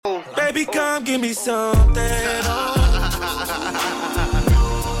Baby, come give me something.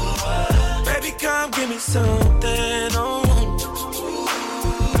 Baby, come give me something.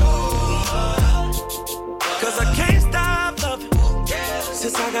 Cause I can't stop loving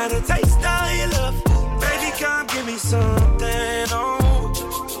since I got a taste of your love. Baby, come give me something.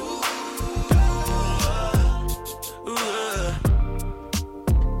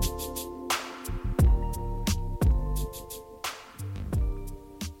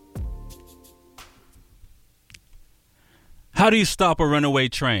 How do you stop a runaway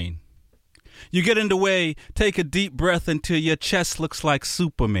train? You get in the way, take a deep breath until your chest looks like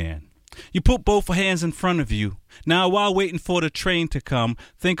Superman. You put both hands in front of you. Now, while waiting for the train to come,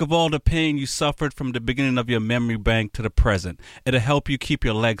 think of all the pain you suffered from the beginning of your memory bank to the present. It'll help you keep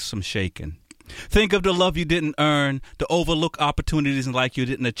your legs from shaking. Think of the love you didn't earn, the overlooked opportunities in life you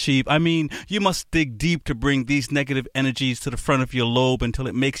didn't achieve. I mean, you must dig deep to bring these negative energies to the front of your lobe until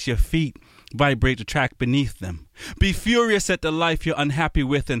it makes your feet vibrate the track beneath them. Be furious at the life you're unhappy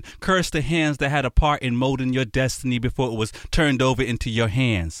with and curse the hands that had a part in molding your destiny before it was turned over into your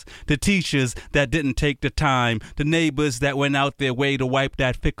hands. The teachers that didn't take the time, the neighbors that went out their way to wipe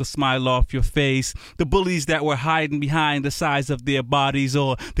that fickle smile off your face, the bullies that were hiding behind the size of their bodies,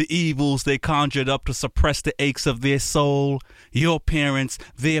 or the evils they conjured up to suppress the aches of their soul, your parents,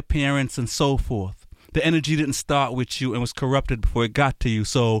 their parents, and so forth. The energy didn't start with you and was corrupted before it got to you,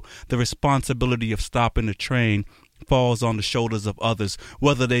 so the responsibility of stopping the train falls on the shoulders of others,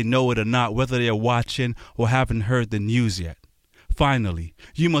 whether they know it or not, whether they're watching or haven't heard the news yet. Finally,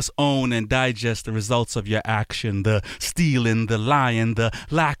 you must own and digest the results of your action, the stealing, the lying, the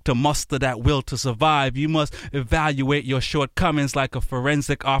lack to muster that will to survive. You must evaluate your shortcomings like a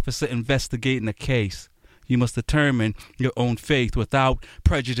forensic officer investigating a case. You must determine your own faith without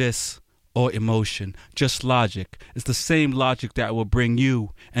prejudice or emotion, just logic. It's the same logic that will bring you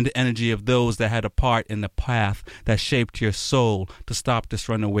and the energy of those that had a part in the path that shaped your soul to stop this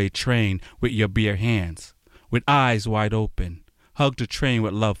runaway train with your bare hands. With eyes wide open, hug the train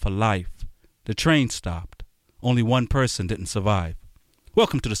with love for life. The train stopped. Only one person didn't survive.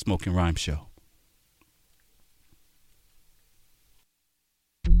 Welcome to the Smoking Rhyme Show.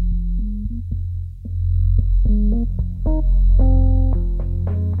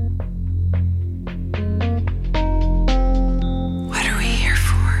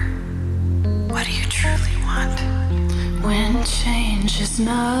 What do you truly want? When change is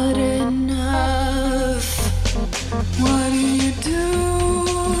not enough, what do you do?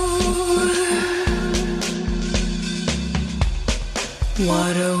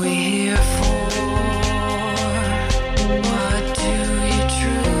 What are we here for? What do you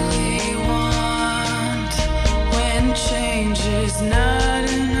truly want? When change is not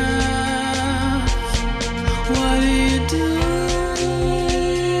enough, what do you do?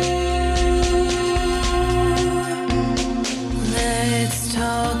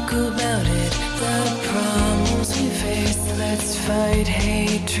 Talk about it, the problems we face. Let's fight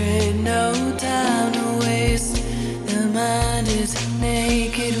hatred, no time to waste. The mind is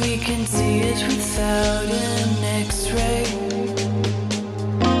naked, we can see it without an x-ray.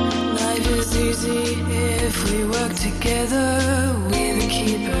 Life is easy if we work together. We're the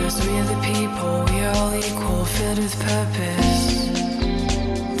keepers, we're the people. We're all equal, filled with purpose.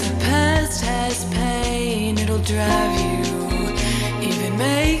 The past has pain, it'll drive you, even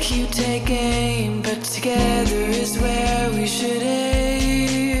make you take aim, but together is where we should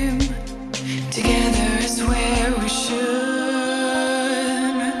aim. Together is where we should.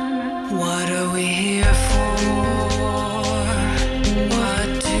 What are we here for? What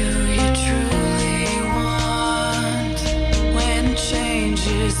do you truly want? When change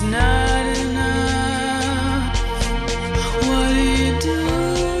is not enough, what do you do?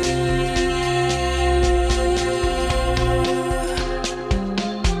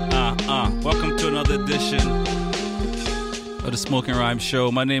 Welcome to another edition of the Smoking Rhyme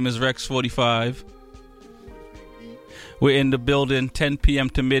Show. My name is Rex45. We're in the building, 10 p.m.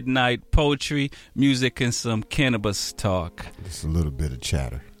 to midnight, poetry, music, and some cannabis talk. Just a little bit of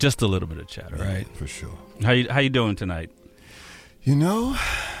chatter. Just a little bit of chatter, yeah, right? For sure. How you doing tonight? You know,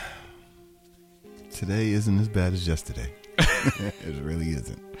 today isn't as bad as yesterday. It really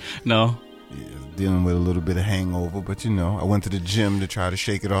isn't. No? Yeah, dealing with a little bit of hangover, but you know, I went to the gym to try to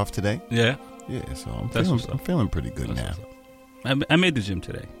shake it off today. Yeah? Yeah, so I'm feeling pretty good now. I made the gym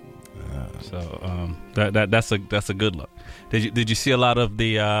today. So that's a good look. Did you see a lot of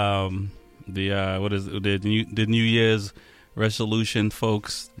the New Year's resolution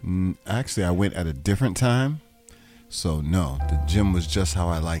folks? Actually, I went at a different time. So no, the gym was just how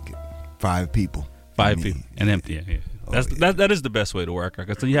I like it. 5 people. Five people and empty. Yeah. That is the best way to work out,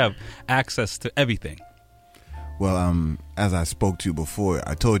 because you have access to everything. Well, as I spoke to you before,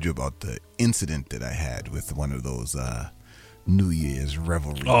 I told you about the incident that I had with one of those New Year's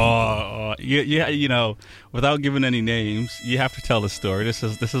revelry. Oh, yeah. You know, without giving any names, you have to tell the story. This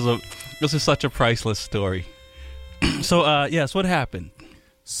is such a priceless story. So, yes, what happened?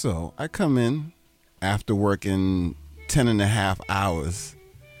 So I come in after working 10 and a half hours,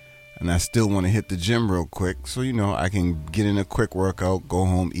 and I still want to hit the gym real quick, so I can get in a quick workout, go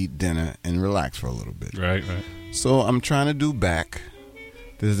home, eat dinner, and relax for a little bit. Right. So I'm trying to do back.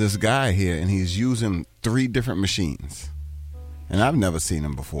 There's this guy here, and he's using 3 different machines. And I've never seen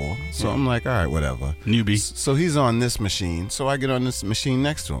him before. So I'm like, all right, whatever. Newbie. So he's on this machine. So I get on this machine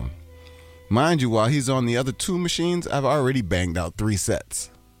next to him. Mind you, while he's on the other 2 machines, I've already banged out 3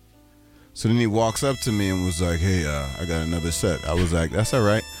 sets. So then he walks up to me and was like, hey, I got another set. I was like, that's all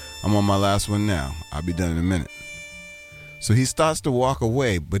right. I'm on my last one now. I'll be done in a minute. So he starts to walk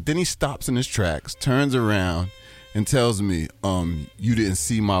away, but then he stops in his tracks, turns around, and tells me, you didn't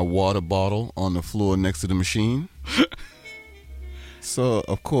see my water bottle on the floor next to the machine? So,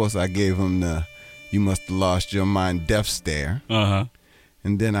 of course, I gave him the you must have lost your mind death stare. Uh-huh.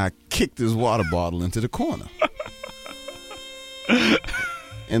 And then I kicked his water bottle into the corner.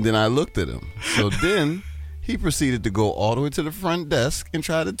 And then I looked at him. So then he proceeded to go all the way to the front desk and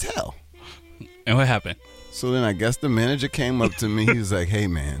try to tell. And what happened? So then I guess the manager came up to me. He was like, hey,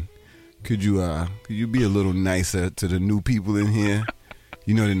 man, could you be a little nicer to the new people in here?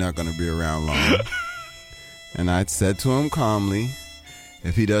 You know they're not going to be around long. And I said to him calmly,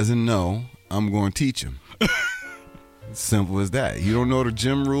 if he doesn't know, I'm going to teach him. Simple as that. You don't know the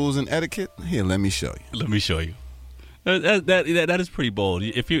gym rules and etiquette? Here, let me show you. That is pretty bold.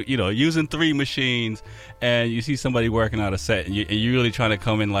 If you're using 3 machines and you see somebody working out a set and you're really trying to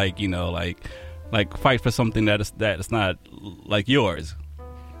come in like fight for something that is not like yours.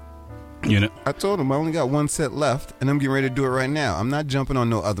 I told him I only got 1 set left and I'm getting ready to do it right now. I'm not jumping on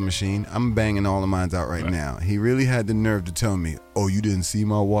no other machine. I'm banging all of mine out right now. He really had the nerve to tell me, oh, you didn't see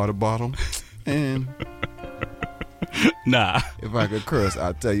my water bottle? And nah. If I could curse,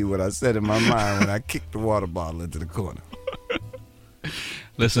 I'll tell you what I said in my mind when I kicked the water bottle into the corner.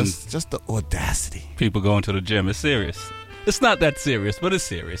 Listen, just the audacity. People going to the gym is serious. It's not that serious, but it's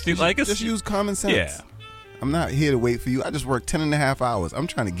serious. Just use common sense. Yeah. I'm not here to wait for you. I just worked 10 and a half hours. I'm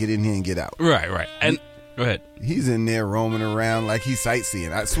trying to get in here and get out. Right. And go ahead. He's in there roaming around like he's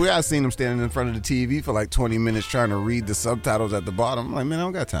sightseeing. I swear I've seen him standing in front of the TV for like 20 minutes trying to read the subtitles at the bottom. I'm like, man, I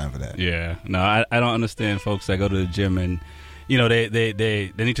don't got time for that. Yeah. No, I don't understand folks that go to the gym and,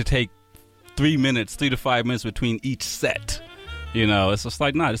 they need to take 3 to 5 minutes between each set. It's just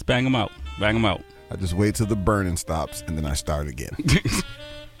like, nah, just bang them out. I just wait till the burning stops and then I start again.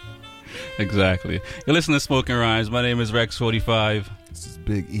 Exactly. You're listening to Smoking Rhymes. My name is Rex45. This is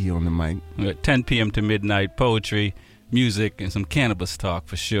Big E on the mic. We're at 10 p.m. to midnight. Poetry, music, and some cannabis talk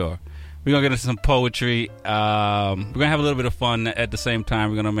for sure. We're going to get into some poetry. We're going to have a little bit of fun at the same time.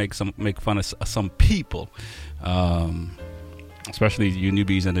 We're going to make fun of some people, especially you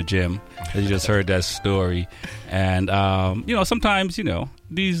newbies in the gym. As you just heard that story. And, sometimes,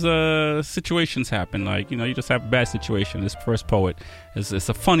 these situations happen. Like, you just have a bad situation. This first poet, it's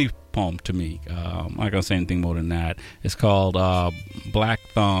a funny poem to me. I'm not going to say anything more than that. It's called Black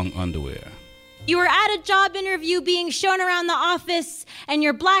Thong Underwear. You were at a job interview being shown around the office, and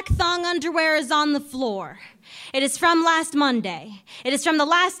your black thong underwear is on the floor. It is from last Monday. It is from the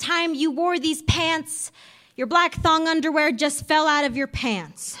last time you wore these pants. Your black thong underwear just fell out of your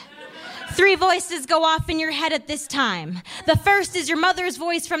pants. 3 voices go off in your head at this time. The first is your mother's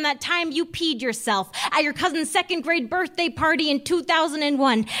voice from that time you peed yourself at your cousin's 2nd grade birthday party in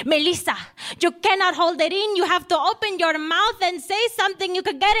 2001. Melissa, you cannot hold it in. You have to open your mouth and say something. You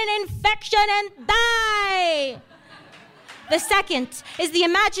could get an infection and die. The second is the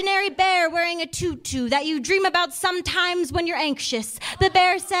imaginary bear wearing a tutu that you dream about sometimes when you're anxious. The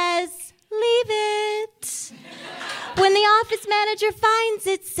bear says, leave it. When the office manager finds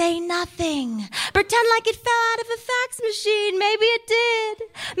it, say nothing. Pretend like it fell out of a fax machine. Maybe it did.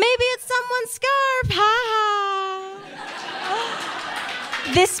 Maybe it's someone's scarf. Ha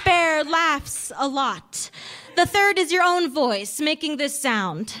ha. This bear laughs a lot. The third is your own voice making this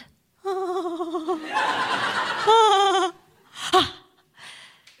sound.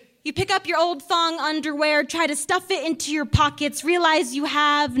 You pick up your old thong underwear, try to stuff it into your pockets, realize you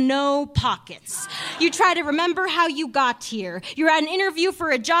have no pockets. You try to remember how you got here. You're at an interview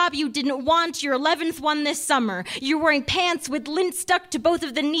for a job you didn't want, your 11th one this summer. You're wearing pants with lint stuck to both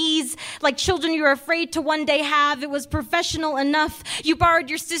of the knees, like children you're afraid to one day have. It was professional enough. You borrowed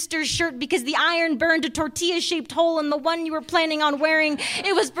your sister's shirt because the iron burned a tortilla-shaped hole in the one you were planning on wearing.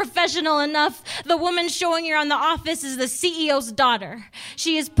 It was professional enough. The woman showing you around the office is the CEO's daughter.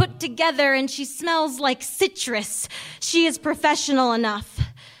 She is put together and she smells like citrus. She is professional enough.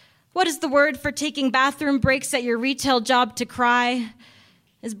 What is the word for taking bathroom breaks at your retail job to cry?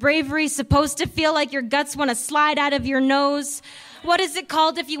 Is bravery supposed to feel like your guts want to slide out of your nose? What is it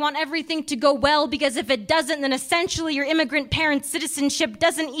called if you want everything to go well? Because if it doesn't, then essentially your immigrant parent's citizenship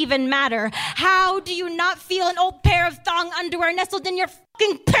doesn't even matter. How do you not feel an old pair of thong underwear nestled in your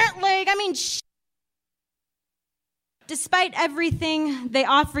fucking pant leg? Despite everything, they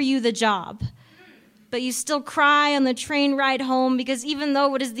offer you the job. But you still cry on the train ride home because even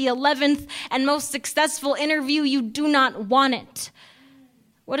though it is the 11th and most successful interview, you do not want it.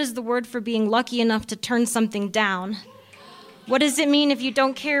 What is the word for being lucky enough to turn something down? What does it mean if you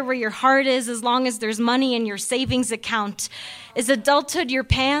don't care where your heart is as long as there's money in your savings account? Is adulthood your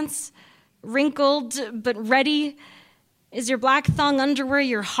pants? Wrinkled but ready? Is your black thong underwear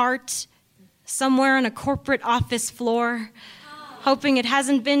your heart? Somewhere on a corporate office floor? Hoping it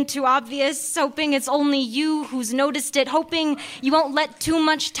hasn't been too obvious, hoping it's only you who's noticed it, hoping you won't let too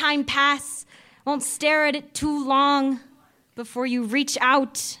much time pass, won't stare at it too long before you reach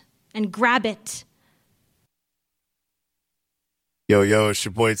out and grab it. Yo, it's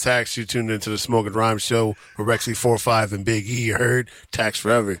your boy Tax. You tuned into the Smoke and Rhyme Show with Rexy 45 and Big E. You heard? Tax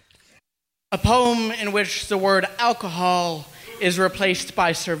forever. A poem in which the word alcohol is replaced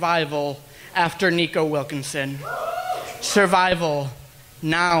by survival after Nico Wilkinson. Survival,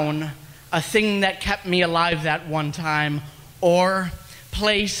 noun, a thing that kept me alive that one time. Or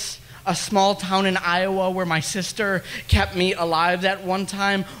place, a small town in Iowa where my sister kept me alive that one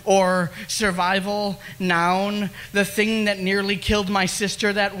time. Or survival, noun, the thing that nearly killed my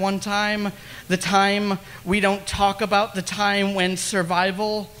sister that one time. The time we don't talk about, the time when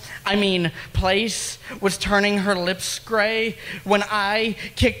place was turning her lips gray when I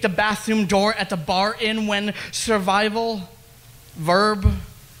kicked the bathroom door at the bar in. When survival, verb,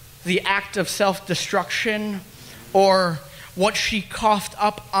 the act of self-destruction, or what she coughed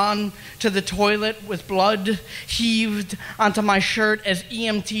up onto the toilet with blood heaved onto my shirt as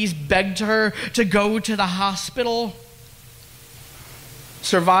EMTs begged her to go to the hospital.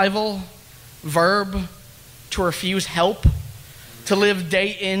 Survival, verb, to refuse help. To live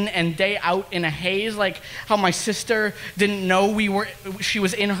day in and day out in a haze, like how my sister didn't know she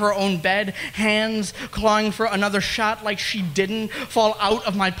was in her own bed, hands clawing for another shot like she didn't fall out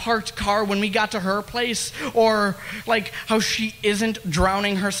of my parked car when we got to her place, or like how she isn't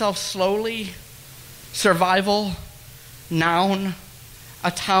drowning herself slowly. Survival, noun,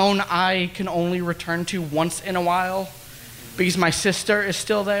 a town I can only return to once in a while because my sister is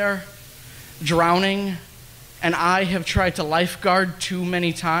still there, drowning, and I have tried to lifeguard too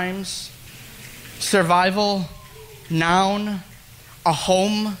many times. Survival, noun, a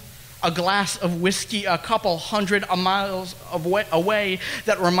home, a glass of whiskey a couple hundred miles away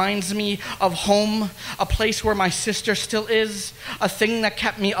that reminds me of home, a place where my sister still is, a thing that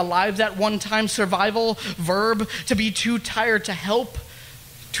kept me alive that one time. Survival, verb, to be too tired to help,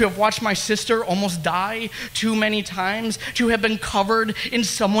 to have watched my sister almost die too many times, to have been covered in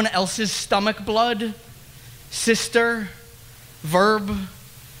someone else's stomach blood. Sister, verb,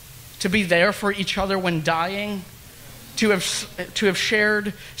 to be there for each other when dying, to have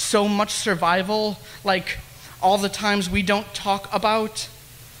shared so much survival, like all the times we don't talk about,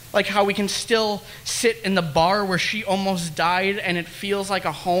 like how we can still sit in the bar where she almost died and it feels like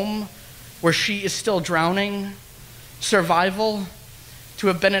a home where she is still drowning. Survival, to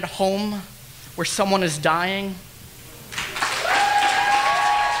have been at home where someone is dying.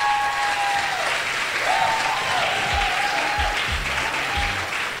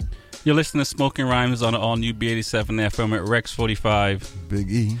 You're listening to Smoking Rhymes on the all-new B87 FM at Rex 45.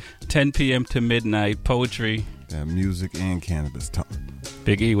 Big E. 10 p.m. to midnight. Poetry. That music and cannabis talk.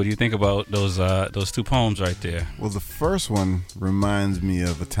 Big E, what do you think about those two poems right there? Well, the first one reminds me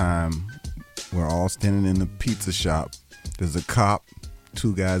of a time we're all standing in the pizza shop. There's a cop,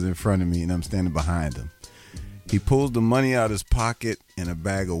 two guys in front of me, and I'm standing behind him. He pulls the money out of his pocket, and a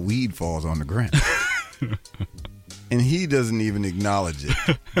bag of weed falls on the ground. And he doesn't even acknowledge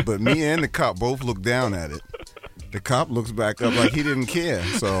it. But me and the cop both look down at it. The cop looks back up like he didn't care.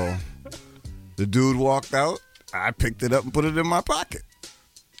 So the dude walked out. I picked it up and put it in my pocket.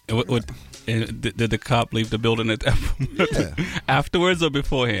 Did the cop leave the building at that afterwards or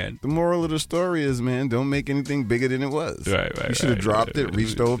beforehand? The moral of the story is, man, don't make anything bigger than it was. Right. You should have dropped it,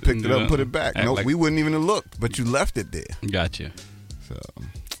 reached over, picked it up, and put it back. Nope, we wouldn't even have looked, but you left it there. Gotcha. So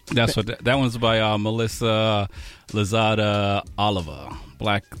that's what that one's by Melissa Lazada Oliver.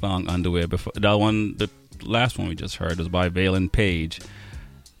 Black Thong Underwear. Before the last one we just heard was by Valen Page.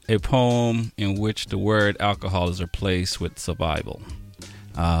 A poem in which the word alcohol is replaced with survival.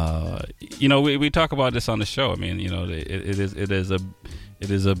 We talk about this on the show. I mean, it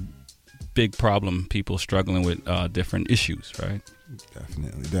is a big problem. People struggling with different issues, right?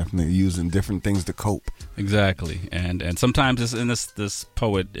 Definitely using different things to cope. Exactly, and sometimes it's in this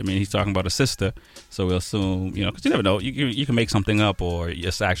poet. I mean, he's talking about a sister, so we'll assume because you never know. You can make something up, or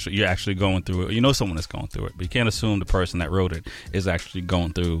you're actually going through it. You know someone that's going through it, but you can't assume the person that wrote it is actually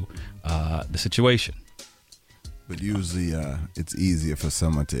going through the situation. But usually, it's easier for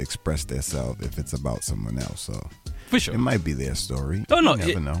someone to express themselves if it's about someone else. So for sure, it might be their story. Oh no, you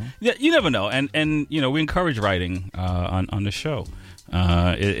never know. Yeah, you never know. And we encourage writing on the show.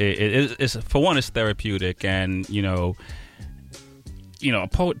 It's for one, it's therapeutic, and a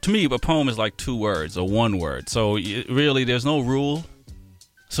poet, to me, a poem is like 2 words or 1 word. So really, there's no rule.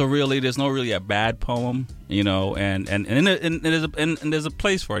 So really, there's no really a bad poem, and there's a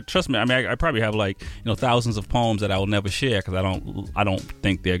place for it. Trust me. I mean, I probably have thousands of poems that I will never share because I don't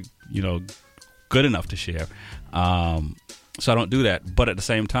think they're good enough to share. So I don't do that. But at the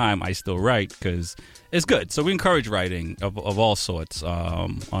same time, I still write because it's good. So we encourage writing of all sorts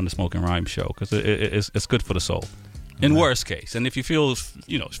on the Smoking Rhyme show because it's good for the soul. In worst case, and if you feel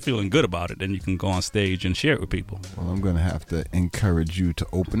feeling good about it, then you can go on stage and share it with people. Well, I'm going to have to encourage you to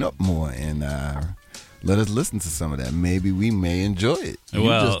open up more and let us listen to some of that. Maybe we may enjoy it. You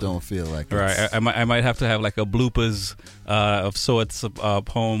just don't feel like it. Right. I might have to have like a bloopers of sorts of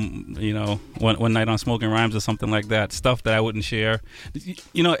poem, one night on Smoking Rhymes or something like that. Stuff that I wouldn't share.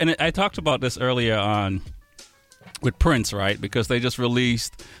 And I talked about this earlier on with Prince, right? Because they just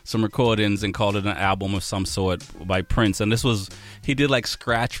released some recordings and called it an album of some sort by Prince. And he did like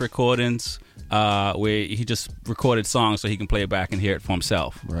scratch recordings where he just recorded songs so he can play it back and hear it for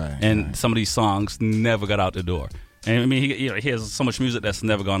himself. Right. And some of these songs never got out the door. And I mean, he has so much music that's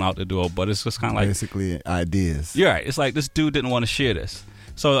never gone out the door, but it's just kind of like basically ideas. You're right. It's like this dude didn't want to share this.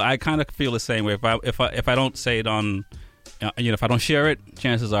 So I kind of feel the same way. If I don't say it on, if I don't share it,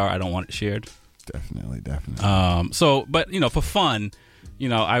 chances are I don't want it shared. Definitely. But for fun,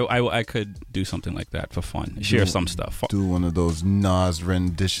 I could do something like that for fun. Share some stuff. Do one of those Nas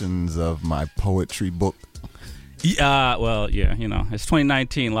renditions of my poetry book. Yeah, it's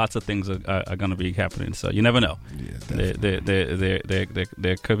 2019. Lots of things are going to be happening, so you never know. Yeah,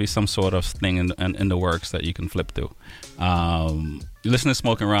 there could be some sort of thing in the works that you can flip through. You listen to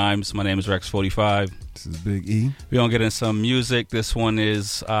Smoking Rhymes. My name is Rex45. This is Big E. We're going to get in some music. This one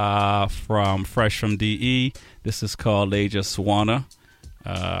is from Fresh from DE. This is called They Just Wanna.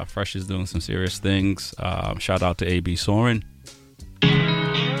 Fresh is doing some serious things. Shout out to A.B. Soren.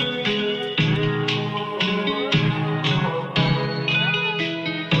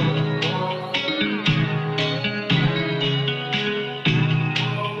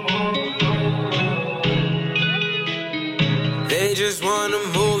 They just wanna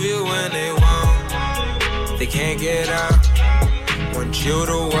move you when they want. They can't get out. Want you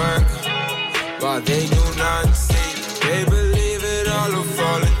to work while they do not see. They believe it all will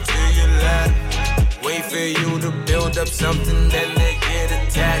fall into your lap. Wait for you to build up something, then they get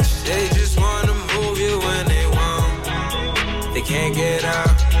attached. They just wanna move you when they want. They can't get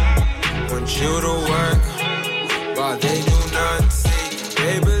out. Want you to work while they do not see.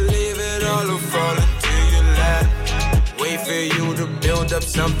 They believe it all will fall into your lap. Wait for you to build up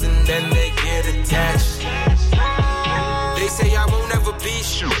something, then they get attached. They say I won't ever be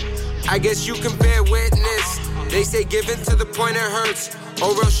you. I guess you can bear witness. They say give in to the point it hurts,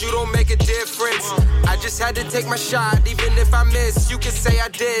 or else you don't make a difference. I just had to take my shot, even if I miss. You can say I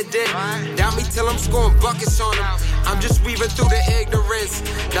did it. Doubt me till I'm scoring buckets on them. I'm just weaving through the ignorance.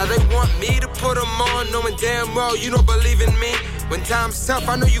 Now they want me to put them on, knowing damn well you don't believe in me. When time's tough,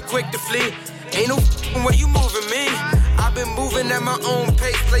 I know you quick to flee. Ain't no f***ing way you moving me. I've been moving at my own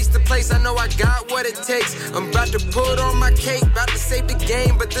pace, place to place. I know I got what it takes. I'm about to put on my cake, about to save the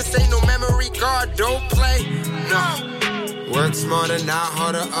game, but this ain't no memory card. Don't play, no. Work smarter, not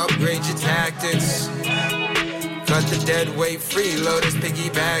harder. Upgrade your tactics. Cut the dead weight, freeload is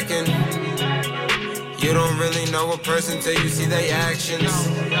piggybacking. You don't really know a person till you see their actions.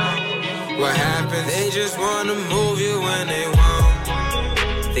 What happens? They just wanna move you when they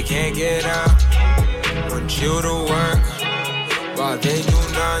want. They can't get out. Want you to work while they do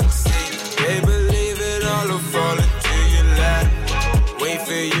not see. They believe it all will fall into your lap. Wait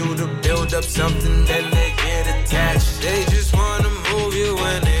for you to build up something, then they get attached. They just wanna move you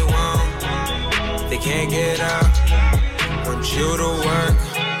when they want. They can't get out, want you to work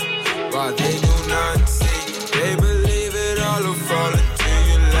while they do not see. They believe it all will fall into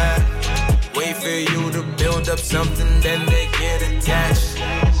your lap. Wait for you to build up something, then they get attached.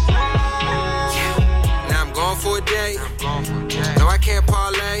 Now I'm gone for a day. No, I can't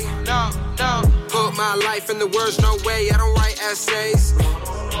parlay. No. Put my life in the words, no way. I don't write essays.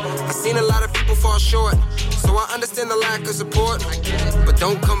 I've seen a lot of people fall short, so I understand the lack of support. But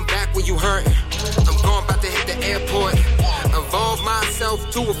don't come back when you hurt. I'm going about to hit the airport. Evolve myself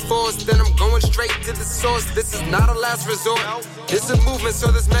to a force, then I'm going straight to the source. This is not a last resort. This is a movement,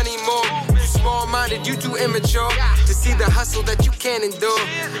 so there's many more. You small-minded, you too immature to see the hustle that you can't endure.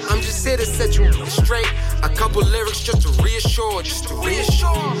 I'm just here to set you straight. A couple lyrics just to reassure,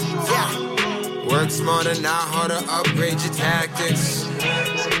 Yeah. Work smarter, not harder, upgrade your tactics.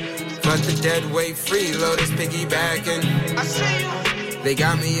 Cut the dead weight, freeload is piggybacking. They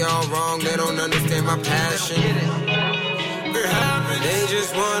got me all wrong, they don't understand my passion. They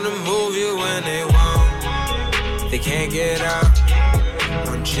just wanna move you when they want. They can't get out,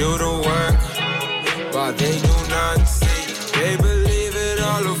 want you to work while they do not see. They believe it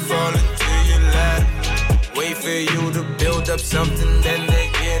all will fall into your lap. Wait for you to build up something, then they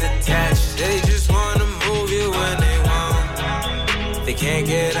get attached. They just wanna move you when they want. They can't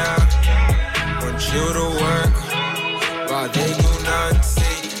get out, want you to work while they do not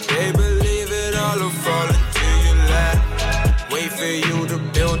see. They believe it all will fall into your lap. Wait for you to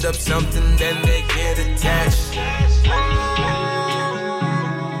build up something, then they get attached.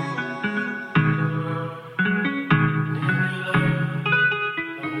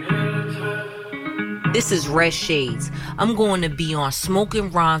 This is Red Shades. I'm going to be on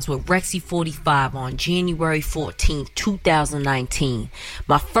Smoking Rhymes with Rexy 45 on January 14th, 2019.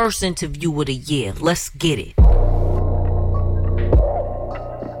 My first interview of the year. Let's get it.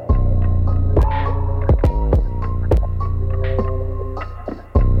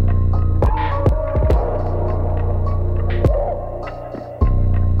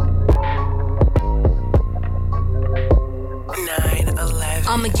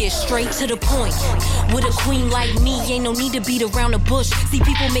 I'ma get straight to the point. With a queen like me, ain't no need to beat around the bush. See,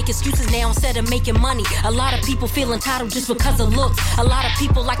 people make excuses now instead of making money. A lot of people feel entitled just because of looks. A lot of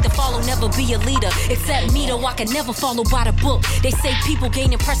people like to follow, never be a leader. Except me, though, I can never follow by the book. They say people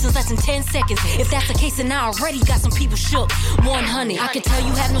gain impressions less than 10 seconds. If that's the case, then I already got some people shook. 100, I can tell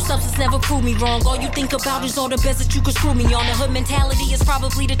you have no substance, never prove me wrong. All you think about is all the bets that you could screw me on. The hood mentality is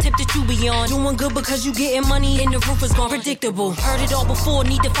probably the tip that you be on. Doing good because you getting money and the roof is gone. Predictable, heard it all before,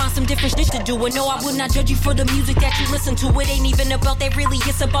 need to find some different shit to do. And no, I would not judge you for the music that you listen to. It ain't even about that, really,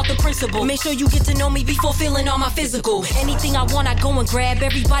 it's about the principle. Make sure you get to know me before feeling all my physical. Anything I want, I go and grab.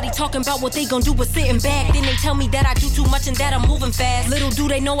 Everybody talking about what they gon' do but sitting back. Then they tell me that I do too much and that I'm moving fast. Little do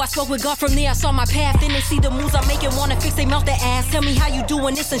they know I spoke with God, from there I saw my path. Then they see the moves I'm making, wanna fix they mouth, their ass. Tell me how you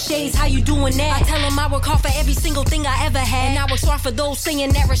doing this and Shades, how you doing that. I tell them I work hard for every single thing I ever had. And I work smart for those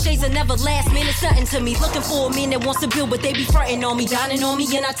saying that Shades will never last. Man, it's nothing to me, looking for a man that wants to build, but they be fronting on me, dining on me,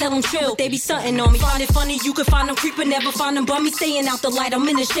 and I tell them chill. They be stunting on me, find it funny, you can find them creeping, never find them bummy, staying out the light, I'm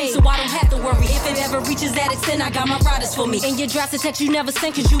in the shade, so I don't have to worry. If it ever reaches that extent, I got my riders for me. And your drafts of text you never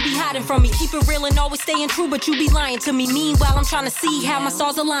sent, cause you be hiding from me. Keep it real and always staying true, but you be lying to me. Meanwhile, I'm trying to see how my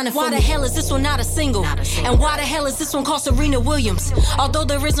stars aligning for me. Why the hell is this one not a single? And why the hell is this one called Serena Williams? Although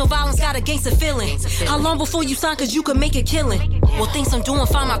there is no violence, got a gangster feeling. How long before you sign, cause you can make a killing? Well, things I'm doing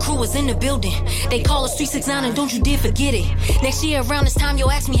fine, my crew is in the building. They call us 369 and don't you dare forget it. Next year around this time,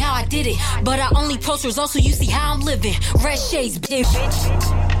 you'll ask me how I did it. But I only post results so you see how I'm living. Red Shades, bitch.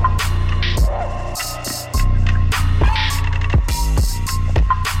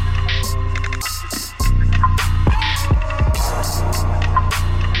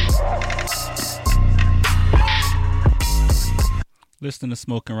 Listening to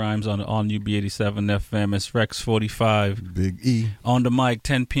Smoking Rhymes on the all-new B87 FM. It's Rex 45. Big E. On the mic,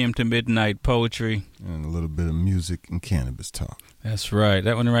 10 p.m. to midnight, poetry. And a little bit of music and cannabis talk. That's right.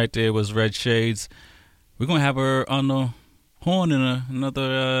 That one right there was Red Shades. We're going to have her on the horn in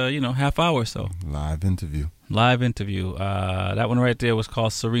another, half hour or so. Live interview. That one right there was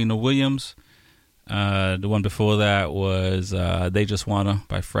called Serena Williams. The one before that was They Just Wanna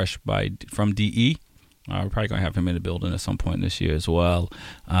by Fresh from DE. We're probably going to have him in the building at some point this year as well.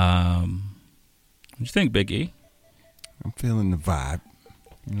 What do you think, Big E? I'm feeling the vibe.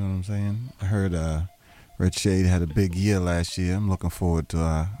 You know what I'm saying? I heard Red Shade had a big year last year. I'm looking forward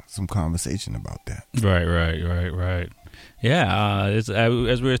to some conversation about that. Right. Yeah,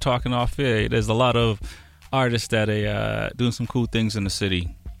 as we were talking off air, there's a lot of artists that are doing some cool things in the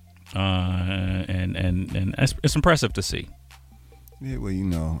city, and it's impressive to see. Yeah, well, you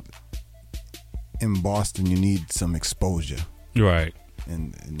know, in Boston, you need some exposure. Right.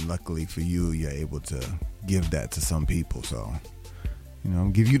 And luckily for you, you're able to give that to some people. So, you know,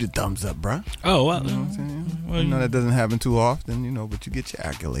 give you the thumbs up, bruh. Oh, well. You know what I'm saying? Well, you know, that doesn't happen too often, you know, but you get your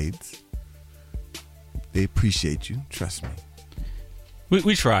accolades. They appreciate you. Trust me.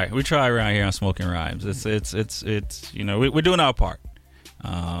 We try around here on Smoking Rhymes. It's you know, we're doing our part. You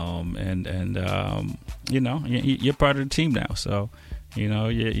know, you're part of the team now, so you know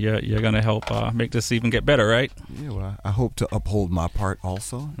you're gonna help make this even get better, right? Yeah, well, I hope to uphold my part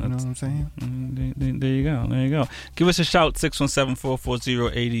also. You know what I'm saying? There you go. Give us a shout,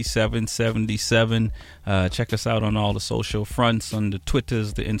 617-440-8777. Check us out on all the social fronts, on the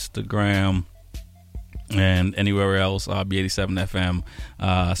Twitters, the Instagram, and anywhere else. B87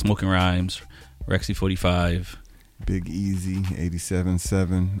 FM, Smoking Rhymes, Rexy 45. Big Easy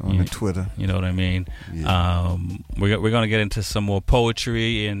 87.7 on the Twitter. You know what I mean? Yeah. We're gonna get into some more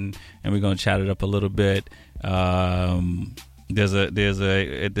poetry and we're gonna chat it up a little bit. There's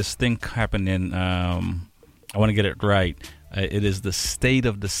this thing happening. I want to get it right. It is the State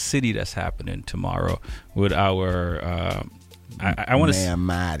of the City that's happening tomorrow with our I want to Mayor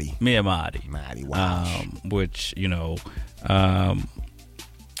Marty. Wow. Which, you know, I'm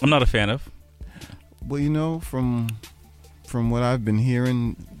not a fan of. Well, you know, from what I've been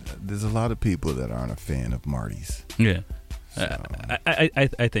hearing, there's a lot of people that aren't a fan of Marty's. Yeah, so.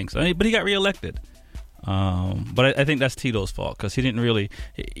 I think so. But he got reelected. But I think that's Tito's fault because he didn't really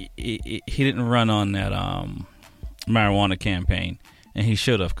he didn't run on that marijuana campaign, and he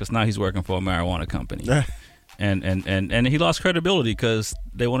should have, because now he's working for a marijuana company. And he lost credibility because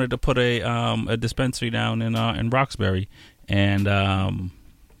they wanted to put a dispensary down in Roxbury, and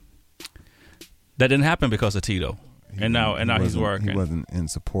that didn't happen because of Tito. And now he's working. He wasn't in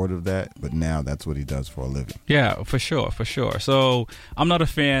support of that, but now that's what he does for a living. Yeah, for sure. So I'm not a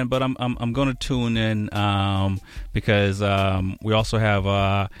fan, but I'm going to tune in because we also have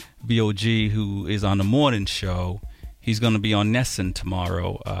VOG, who is on the morning show. He's going to be on Nesson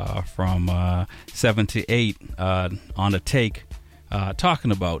tomorrow from 7 to 8 on the take, talking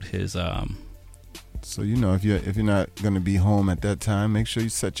about his. So you know, if you're not going to be home at that time, make sure you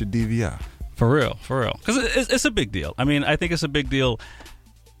set your DVR. For real, because it's a big deal. I mean, I think it's a big deal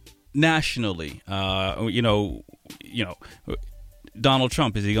nationally. You know, Donald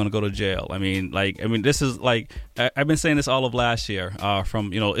Trump, is he going to go to jail? I mean, this is like, I've been saying this all of last year.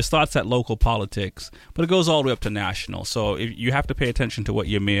 From, you know, it starts at local politics, but it goes all the way up to national. So you have to pay attention to what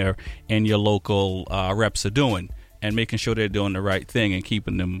your mayor and your local reps are doing, and making sure they're doing the right thing and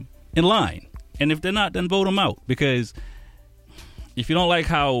keeping them in line. And if they're not, then vote them out, because if you don't like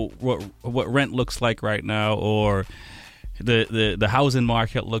what rent looks like right now, or the housing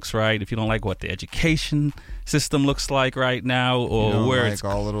market looks right, if you don't like what the education system looks like right now, or you where like it's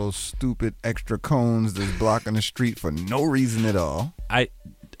all of those stupid extra cones that's blocking the street for no reason at all. I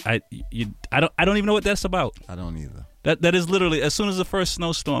don't even know what that's about. I don't either. That is literally, as soon as the first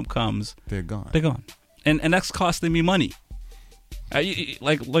snowstorm comes, they're gone, and that's costing me money.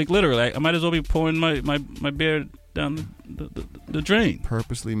 Like literally, I might as well be pouring my beer down the drain.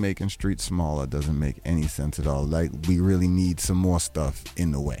 Purposely making streets smaller doesn't make any sense at all. Like, we really need some more stuff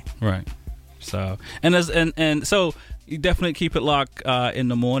in the way. Right. So and so you definitely keep it locked in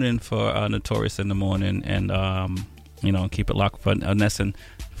the morning for Notorious in the morning, and you know, keep it locked for Nesson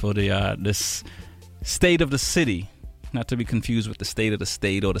for the this State of the City, not to be confused with the State of the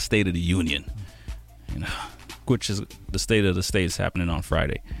State or the State of the Union. You know, which is the State of the States happening on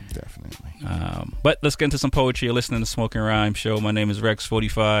Friday. Definitely. But let's get into some poetry. You're listening to Smoking Rhyme Show. My name is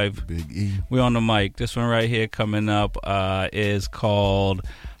Rex45. Big E. We're on the mic. This one right here coming up is called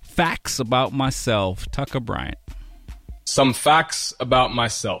Facts About Myself. Tucker Bryant. Some facts about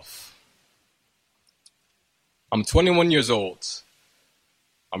myself. I'm 21 years old.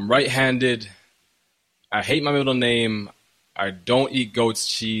 I'm right-handed. I hate my middle name. I don't eat goat's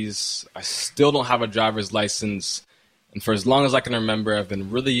cheese. I still don't have a driver's license. And for as long as I can remember, I've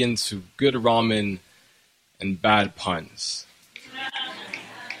been really into good ramen and bad puns.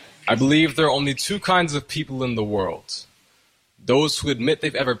 I believe there are only two kinds of people in the world. Those who admit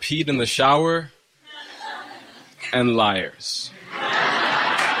they've ever peed in the shower, and liars.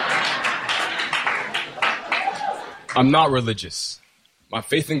 I'm not religious. My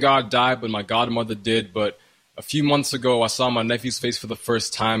faith in God died when my godmother did, but a few months ago, I saw my nephew's face for the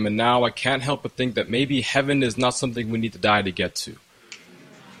first time, and now I can't help but think that maybe heaven is not something we need to die to get to.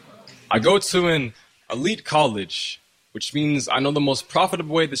 I go to an elite college, which means I know the most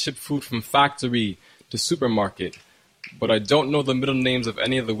profitable way to ship food from factory to supermarket, but I don't know the middle names of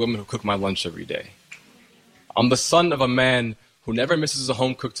any of the women who cook my lunch every day. I'm the son of a man who never misses a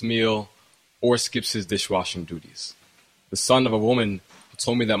home-cooked meal or skips his dishwashing duties. The son of a woman who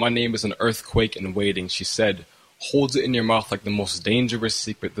told me that my name is an earthquake in waiting. She said, "Hold it in your mouth like the most dangerous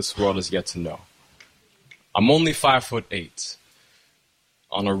secret this world has yet to know." I'm only 5'8",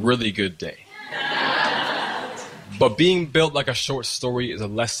 on a really good day. But being built like a short story is a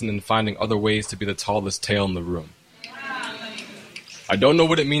lesson in finding other ways to be the tallest tale in the room. I don't know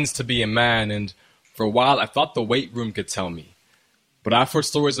what it means to be a man, and for a while I thought the weight room could tell me. But I've heard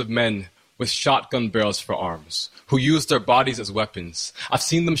stories of men with shotgun barrels for arms, who use their bodies as weapons. I've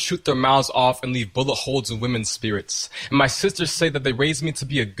seen them shoot their mouths off and leave bullet holes in women's spirits. And my sisters say that they raised me to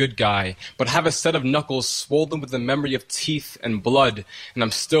be a good guy, but have a set of knuckles swollen with the memory of teeth and blood, and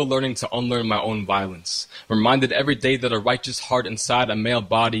I'm still learning to unlearn my own violence. Reminded every day that a righteous heart inside a male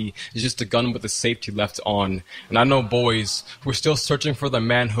body is just a gun with the safety left on. And I know boys who are still searching for their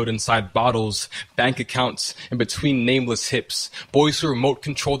manhood inside bottles, bank accounts, and between nameless hips. Boys who remote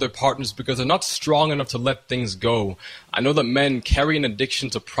control their partners because they're not strong enough to let things go. I know that men carry an addiction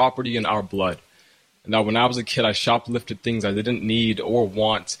to property in our blood. And that when I was a kid, I shoplifted things I didn't need or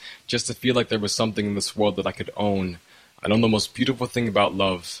want just to feel like there was something in this world that I could own. I know the most beautiful thing about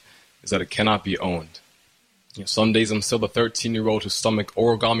love is that it cannot be owned. Some days I'm still the 13-year-old whose stomach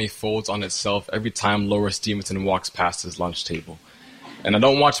origami folds on itself every time Laura Stevenson walks past his lunch table. And I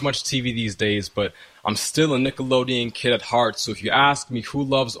don't watch much TV these days, but I'm still a Nickelodeon kid at heart, so if you ask me who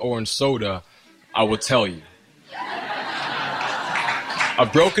loves orange soda, I will tell you.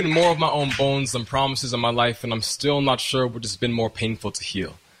 I've broken more of my own bones than promises in my life, and I'm still not sure which has been more painful to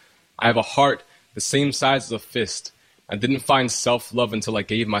heal. I have a heart the same size as a fist. I didn't find self-love until I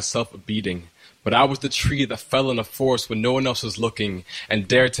gave myself a beating. But I was the tree that fell in a forest when no one else was looking and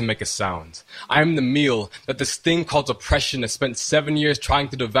dared to make a sound. I am the meal that this thing called depression has spent 7 years trying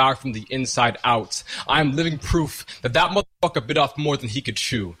to devour from the inside out. I am living proof that that motherfucker bit off more than he could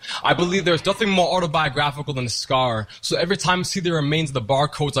chew. I believe there's nothing more autobiographical than a scar, so every time I see the remains of the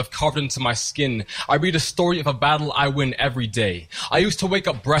barcodes I've carved into my skin, I read a story of a battle I win every day. I used to wake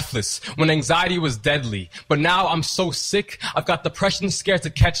up breathless when anxiety was deadly, but now I'm so sick, I've got depression scared to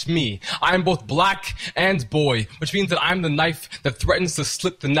catch me. I am both black and boy, which means that I'm the knife that threatens to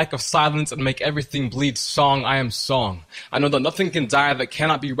slit the neck of silence and make everything bleed. Song, I am song. I know that nothing can die that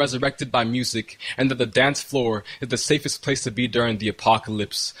cannot be resurrected by music, and that the dance floor is the safest place to be during the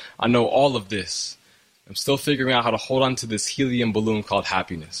apocalypse. I know all of this. I'm still figuring out how to hold on to this helium balloon called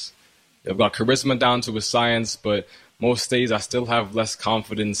happiness. I've got charisma down to a science, but most days I still have less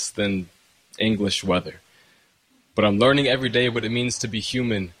confidence than English weather. But I'm learning every day what it means to be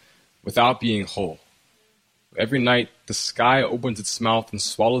human without being whole. Every night, the sky opens its mouth and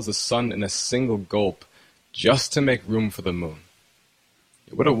swallows the sun in a single gulp just to make room for the moon.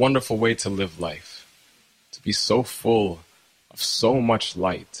 What a wonderful way to live life, to be so full of so much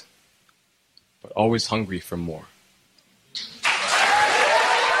light, but always hungry for more.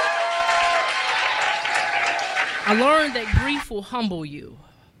 I learned that grief will humble you.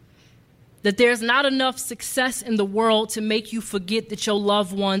 That there's not enough success in the world to make you forget that your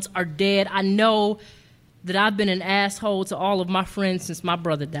loved ones are dead. I know that I've been an asshole to all of my friends since my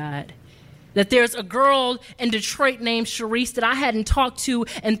brother died. That there's a girl in Detroit named Sharice that I hadn't talked to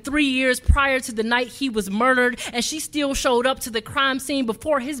in 3 years prior to the night he was murdered, and she still showed up to the crime scene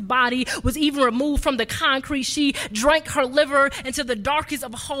before his body was even removed from the concrete. She drank her liver into the darkest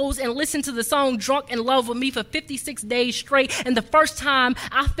of holes and listened to the song Drunk in Love with Me for 56 days straight. And the first time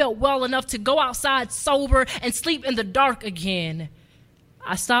I felt well enough to go outside sober and sleep in the dark again,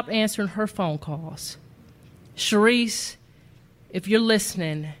 I stopped answering her phone calls. Sharice, if you're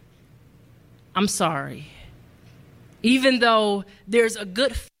listening, I'm sorry. Even though there's a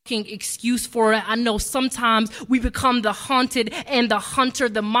good fucking excuse for it, I know sometimes we become the haunted and the hunter,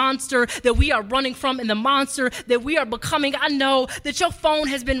 the monster that we are running from and the monster that we are becoming. I know that your phone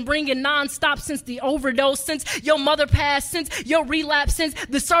has been ringing nonstop since the overdose, since your mother passed, since your relapse, since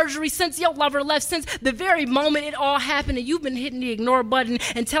the surgery, since your lover left, since the very moment it all happened, and you've been hitting the ignore button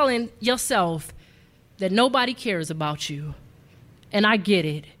and telling yourself that nobody cares about you. And I get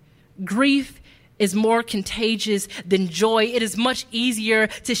it. Grief is more contagious than joy. It is much easier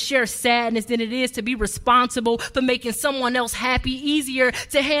to share sadness than it is to be responsible for making someone else happy. Easier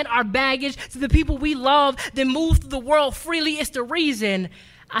to hand our baggage to the people we love than move through the world freely. It's the reason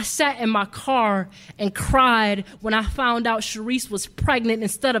I sat in my car and cried when I found out Sharice was pregnant.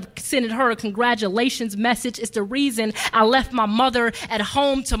 Instead of sending her a congratulations message, it's the reason I left my mother at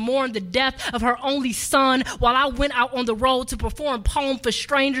home to mourn the death of her only son while I went out on the road to perform Poem for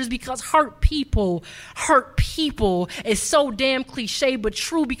Strangers, because hurt people is so damn cliche but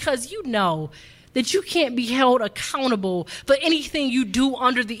true, because you know that you can't be held accountable for anything you do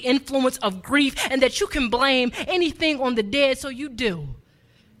under the influence of grief, and that you can blame anything on the dead, so you do.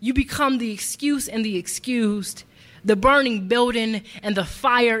 You become the excuse and the excused, the burning building and the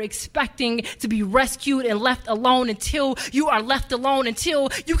fire, expecting to be rescued and left alone until you are left alone, until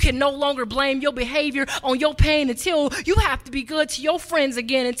you can no longer blame your behavior on your pain, until you have to be good to your friends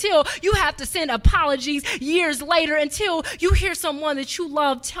again, until you have to send apologies years later, until you hear someone that you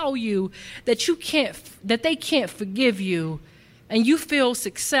love tell you that they can't forgive you, and you feel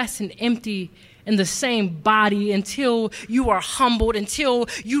success and empty in the same body, until you are humbled, until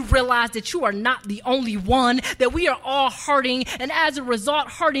you realize that you are not the only one, that we are all hurting, and as a result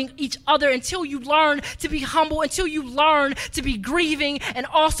hurting each other, until you learn to be humble, until you learn to be grieving and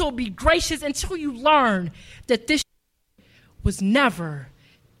also be gracious, until you learn that this was never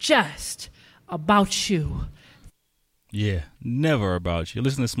just about you. Yeah, never about you.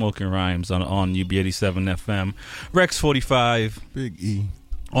 Listen to Smoking Rhymes on UB87 FM. Rex 45. Big E.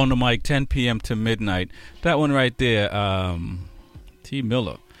 On the mic, 10 p.m. to midnight. That one right there, T.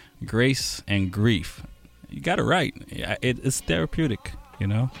 Miller, Grace and Grief. You got it right. It's therapeutic, you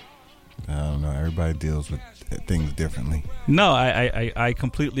know? I don't know. Everybody deals with things differently. No, I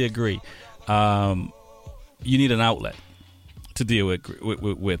completely agree. You need an outlet to deal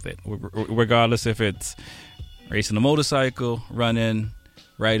with it, regardless if it's racing a motorcycle, running,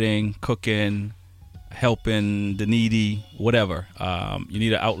 writing, cooking, helping the needy, whatever. You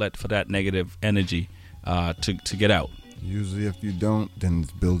need an outlet for that negative energy to get out. Usually if you don't, then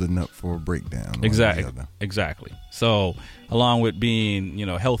it's building up for a breakdown. Exactly. So along with being,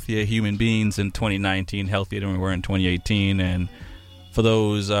 healthier human beings in 2019, healthier than we were in 2018, and for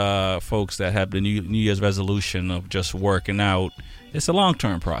those folks that have the New Year's resolution of just working out, it's a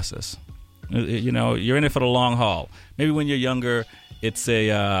long-term process. You're in it for the long haul. Maybe when you're younger, it's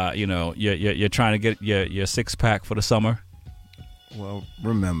you're trying to get your six-pack for the summer. Well,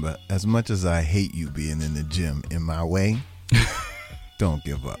 remember, as much as I hate you being in the gym in my way, don't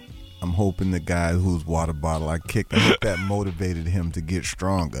give up. I'm hoping the guy whose water bottle I kicked, I hope that motivated him to get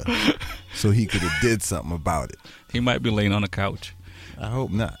stronger so he could have did something about it. He might be laying on a couch. I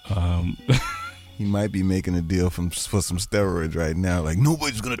hope not. He might be making a deal for some steroids right now. Like,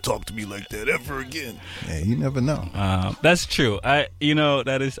 nobody's going to talk to me like that ever again. Yeah, you never know. That's true. I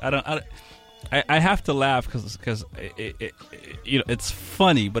have to laugh because it's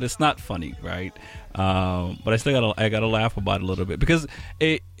funny, but it's not funny, right? But I still gotta laugh about it a little bit because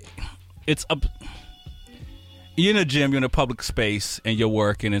it's up. You're in a gym, you're in a public space, and you're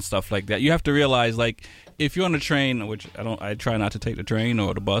working and stuff like that. You have to realize, like, if you're on a train, which I try not to take the train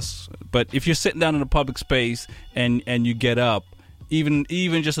or the bus, but if you're sitting down in a public space and you get up, even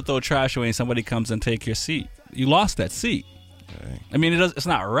just to throw trash away and somebody comes and take your seat, you lost that seat. Right. I mean, it's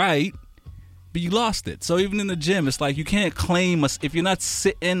not right, but you lost it. So even in the gym, it's like you can't claim if you're not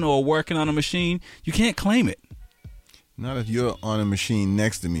sitting or working on a machine, you can't claim it. Not if you're on a machine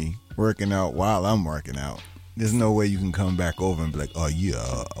next to me working out while I'm working out. There's no way you can come back over and be like, "Oh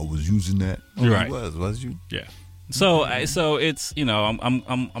yeah, I was using that." Oh, right? Was you? Yeah. So it's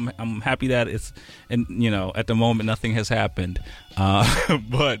I'm happy that it's, and at the moment nothing has happened,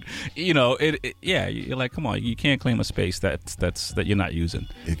 but you're like, come on, you can't claim a space that you're not using.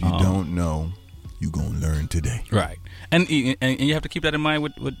 If you don't know, you're gonna learn today. Right. And you have to keep that in mind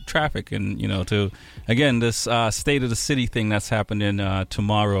with traffic and to again this state of the city thing that's happening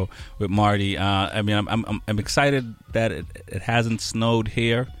tomorrow with Marty. I mean I'm excited that it hasn't snowed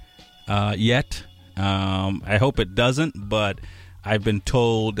here yet. I hope it doesn't, but I've been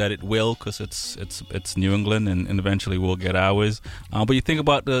told that it will because it's New England and eventually we'll get ours. But you think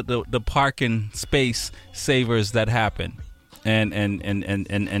about the parking space savers that happen. And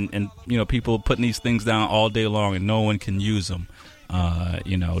people putting these things down all day long and no one can use them.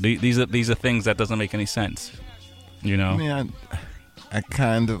 These are things that doesn't make any sense. I mean, I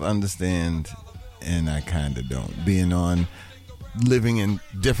kind of understand and I kind of don't. Living in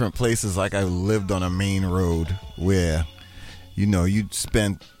different places, like I lived on a main road where, you'd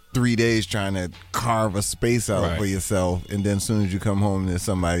spend 3 days trying to carve a space out for yourself, and then as soon as you come home, there's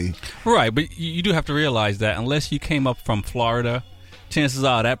somebody. Right, but you do have to realize that unless you came up from Florida, chances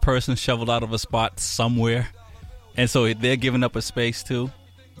are that person shoveled out of a spot somewhere, and so they're giving up a space too.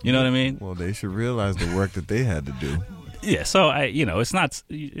 You know what I mean? Well, they should realize the work that they had to do. Yeah, so it's not.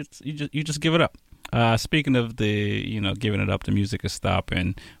 You just give it up. Speaking of the, giving it up, the music is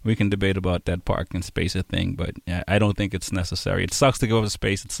stopping. We can debate about that parking space thing, but I don't think it's necessary. It sucks to give up the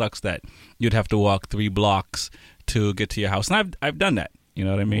space. It sucks that you'd have to walk 3 blocks to get to your house, and I've done that. You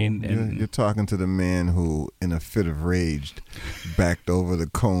know what I mean? And you're talking to the man who, in a fit of rage, backed over the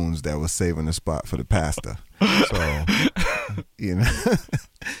cones that was saving the spot for the pastor. So,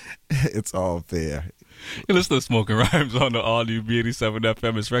 it's all fair. You listen to Smoking Rhymes on the all-new B87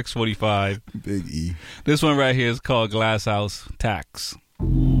 FM. It's Rex 45. Big E. This one right here is called Glass House Tax. They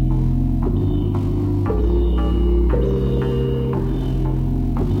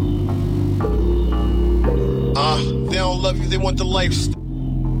don't love you, they want the lifestyle.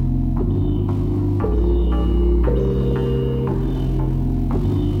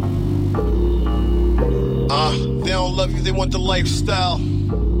 They don't love you, they want the lifestyle.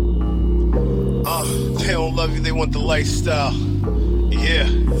 They don't love you, they want the lifestyle. Yeah,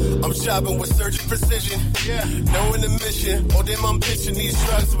 I'm shopping with surgeon precision. Yeah, knowing the mission. Oh, damn, I'm pitching these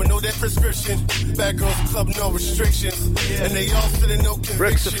drugs, but know that prescription. Bad Girls Club, no restrictions. Yeah. And they all sit in no conviction.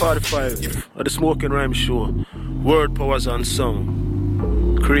 Rex 45 at the Smoking Rhyme Show. Word powers on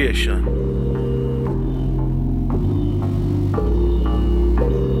song. Creation.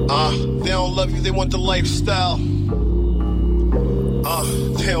 They don't love you, they want the lifestyle.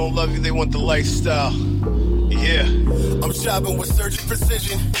 They don't love you, they want the lifestyle. Yeah, I'm shopping with surgeon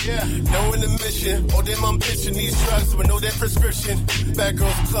precision. Yeah, knowing the mission. Oh, damn, I'm pitching these drugs, but know that prescription. Bad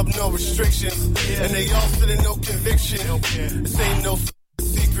Girls Club, no restrictions. Yeah. And they all sit in no conviction. This ain't no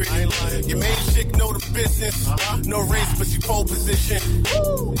secret. Your main chick know the business. No race, but she pole position.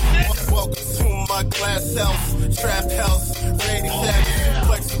 Welcome to my glass house, trap house, Randy Savage.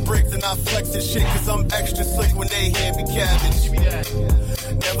 Flex the bricks and I flex the shit, cause I'm extra slick when they hand me cabbage.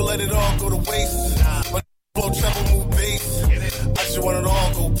 Never let it all go to waste. Blow treble, move bass. I just want it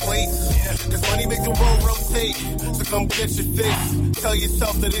all go place. Cause money make the world rotate. So come get your fix. Tell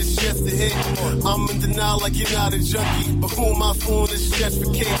yourself that it's just a hit. I'm in denial like you're not a junkie. But who am I fooling? It's just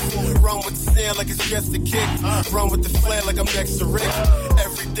for kicks. Run with the snare like it's just a kick. Run with the flare like I'm next to Rick.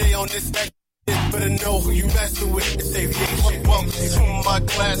 Every day on this X. Better know who you messing with. It's aviation. Welcome to my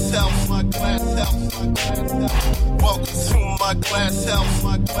glass house. My glass house. My glass house. Welcome to my glass house.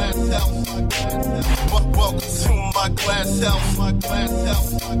 My glass house. Welcome to my glass house. My glass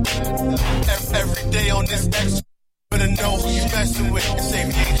house. Every day on this X. Better know who you messing with. It's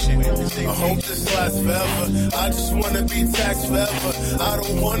aviation. I hope this lasts forever. I just wanna be taxed forever. I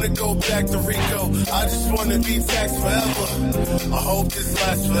don't wanna go back to Rico. I just wanna be taxed forever. I hope this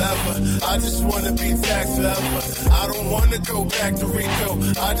lasts forever. I just wanna be taxed forever. I don't wanna go back to Rico.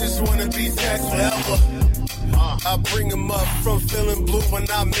 I just wanna be taxed forever. I bring him up from feeling blue when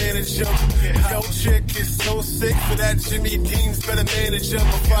I manage him. Yo, chick is so sick for that Jimmy Dean's better manager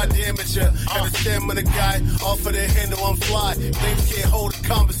before I damage her. Gotta stand with a guy off of the handle, I'm fly. Things can't hold a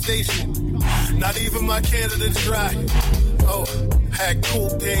conversation. Not even my Canada dry. Oh, had cool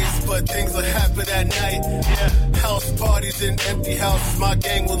days, but things will happen at night. Yeah, house parties in empty houses, my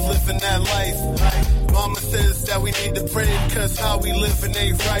gang was living that life. Mama says that we need to pray, cause how we living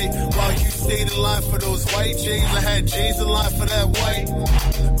ain't right. While you stayed in line for those white J's, I had J's in line for that white.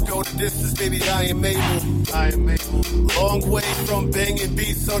 Go the distance, baby, I am able. I am able. Long way from banging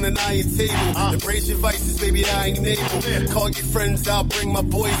beats on an iron table. Embrace your vices, baby, I ain't able. Call your friends out, bring my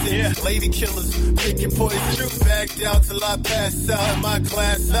boys in. Lady killers, pick your poison. Back down till I pass out at my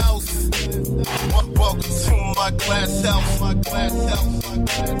glass house. Welcome to my glass house. My glass house. My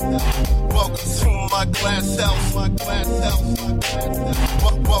glass house. Welcome to my glass house. My glass house.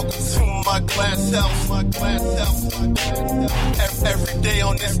 Welcome to my glass house. My glass house. Every day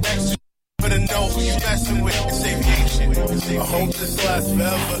on this extra. Better know who you messing with. It's aviation. I hope this lasts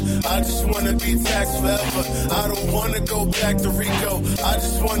forever. I just wanna be taxed forever. I don't wanna go back to Rico. I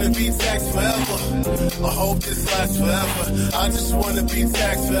just wanna be taxed forever. I hope this lasts forever. I just wanna be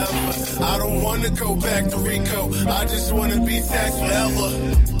taxed forever. I don't wanna go back to Rico. I just wanna be taxed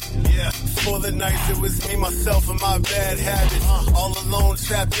forever. Yeah, for the nights it was me, myself, and my bad habits. All alone,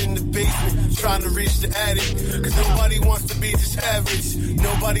 trapped in the basement, trying to reach the attic. Cause nobody wants to be just average.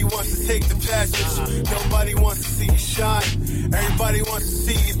 Nobody wants to take the passage. Nobody wants to see you shine. Everybody wants to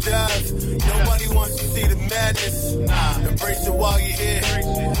see you dive. Nobody wants to see the madness. Embrace it while you're here.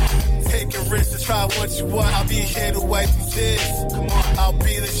 take a risk to try what you want. I'll be here to wipe your tears. Come on, I'll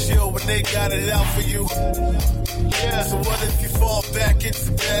be the shield when they got it out for you. Yeah. So what if you fall back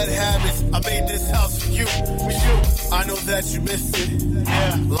into bad habits? I made this house for you. I know that you missed it.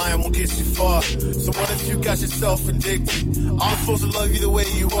 Yeah. Lying won't get you far. So what if you got yourself addicted? I'm supposed to love you the way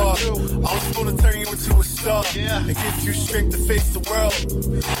you are. I'm supposed to turn you into a star. Yeah. And give you strength to face the world.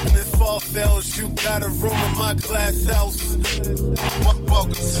 And if all fails, you got a room in my glass house.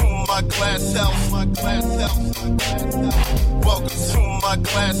 Welcome to my glass house. My glass house. Welcome to my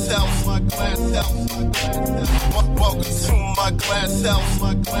glass house. My glass house. Welcome to my glass house.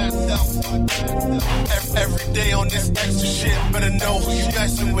 My glass house. Every day on this extra shit, better know who you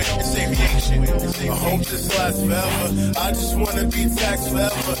messing with. It's aviation. I hope this lasts forever. I just wanna be taxed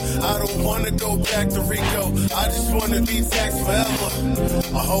forever. I don't wanna go back to Rico. I just wanna be taxed forever.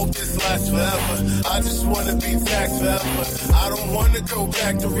 I hope this lasts forever. I just wanna be taxed forever. I don't wanna go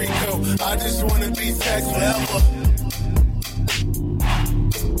back to Rico. I just wanna be taxed forever.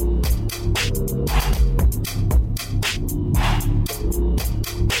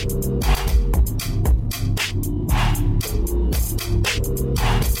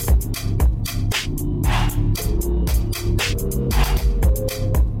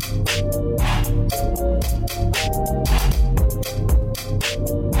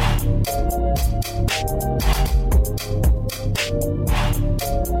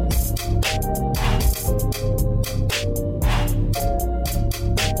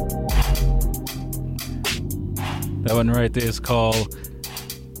 That one right there is called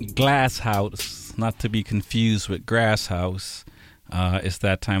Glass House, not to be confused with Grass House. It's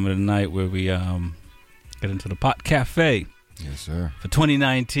that time of the night where we get into the Pot Cafe. Yes, sir. For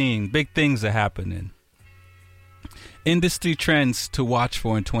 2019, big things are happening. Industry trends to watch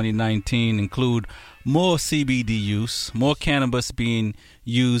for in 2019 include more CBD use, more cannabis being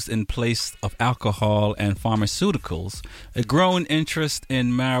used in place of alcohol and pharmaceuticals, a growing interest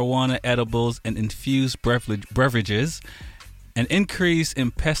in marijuana edibles and infused beverages, an increase in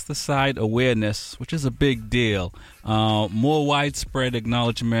pesticide awareness, which is a big deal, more widespread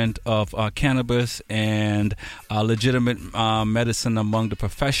acknowledgement of cannabis and legitimate medicine among the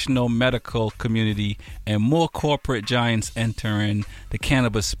professional medical community, and more corporate giants entering the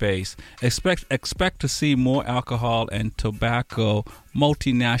cannabis space. Expect to see more alcohol and tobacco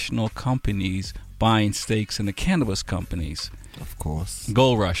multinational companies buying stakes in the cannabis companies. Of course.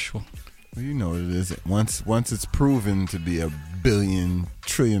 Gold rush. Well, you know what it is. Once it's proven to be a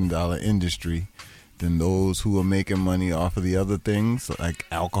billion-trillion-dollar industry, then those who are making money off of the other things, like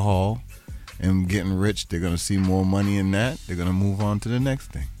alcohol and getting rich, they're going to see more money in that. They're going to move on to the next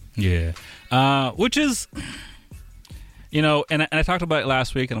thing. Yeah. Which is, you know, and I talked about it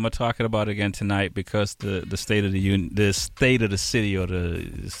last week, and I'm going to talk about it again tonight because the state of the union, the state of the city, or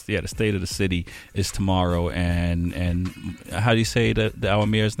the state of the city is tomorrow. And how do you say our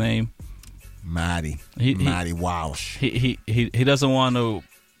mayor's name? Marty Walsh. He doesn't want to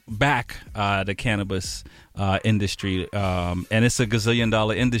back the cannabis industry, and it's a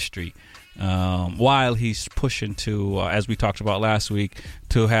gazillion-dollar industry. While he's pushing to, as we talked about last week,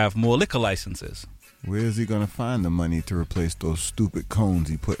 to have more liquor licenses. Where is he going to find the money to replace those stupid cones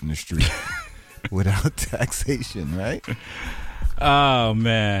he put in the street without taxation, right? Oh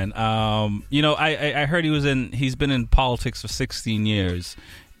man, you know, I heard he's been in politics for 16 years.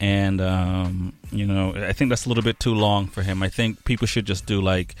 And, you know, I think that's a little bit too long for him. I think people should just do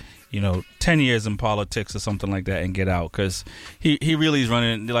 10 years in politics or something like that and get out. Because he really is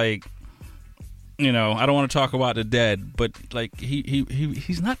running, you know, I don't want to talk about the dead, but,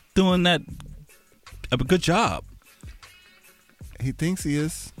 he's not doing that a good job. He thinks he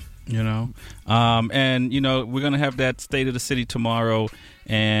is. You know, and, you know, we're going to have that State of the City tomorrow.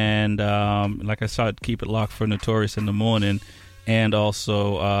 And, like I said, keep it locked for Notorious in the morning. And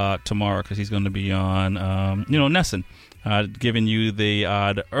also tomorrow, because he's going to be on, Nesson, giving you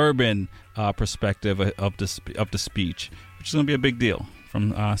the urban perspective of the speech, which is going to be a big deal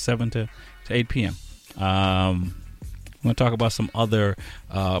from 7 to 8 p.m. I'm going to talk about some other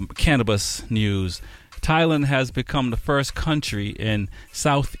cannabis news. Thailand has become the first country in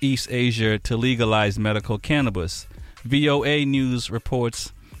Southeast Asia to legalize medical cannabis. VOA News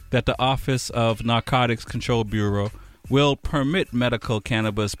reports that the Office of Narcotics Control Bureau will permit medical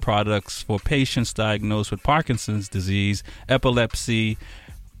cannabis products for patients diagnosed with Parkinson's disease, epilepsy,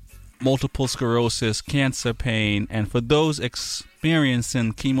 multiple sclerosis, cancer, pain, and for those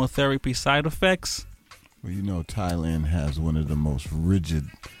experiencing chemotherapy side effects. Well, you know, Thailand has one of the most rigid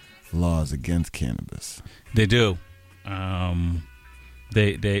laws against cannabis. They do.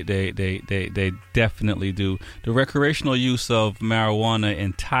 They definitely do. The recreational use of marijuana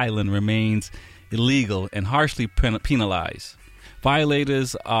in Thailand remains illegal and harshly penalized.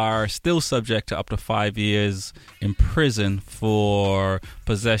 Violators are still subject to up to 5 years in prison for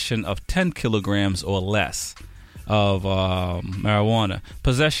possession of 10 kilograms or less of marijuana.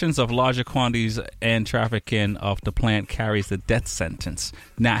 Possessions of larger quantities and trafficking of the plant carries the death sentence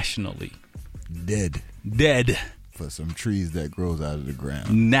nationally. Dead. For some trees that grows out of the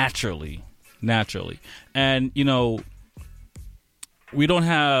ground. Naturally. And, you know, we don't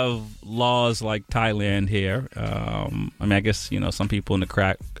have laws like Thailand here. I mean, I guess, you know, some people in the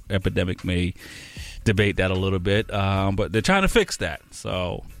crack epidemic may debate that a little bit, but they're trying to fix that.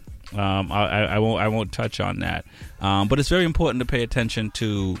 So I won't touch on that. But it's very important to pay attention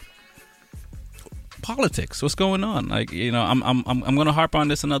to politics. What's going on? Like, you know, I'm going to harp on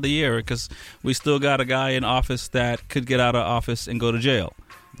this another year because we still got a guy in office that could get out of office and go to jail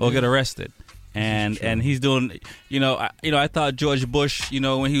or get arrested. And he's doing, I thought George Bush, you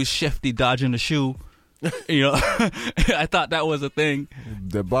know, when he was shifty dodging the shoe, you know, I thought that was a thing.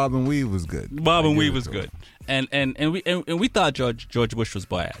 The bob and weave was good. Good, and we thought George Bush was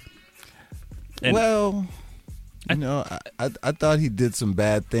bad. And well, I thought he did some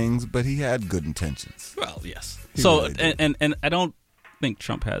bad things, but he had good intentions. Well, yes. He So really and I don't think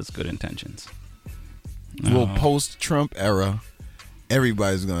Trump has good intentions. Well, post-Trump era,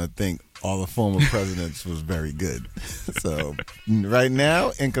 everybody's going to think all the former presidents was very good. So right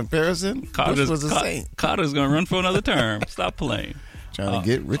now, in comparison, Bush was a saint. Carter's going to run for another term. Stop playing. Trying to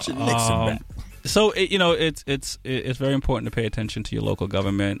get Richard Nixon back. So it's very important to pay attention to your local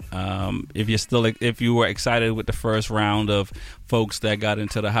government. If you were excited with the first round of folks that got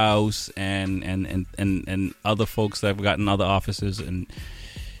into the House and other folks that have gotten other offices, and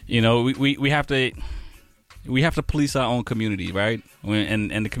you know we have to police our own community, right?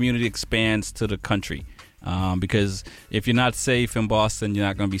 And the community expands to the country. Because if you're not safe in Boston, you're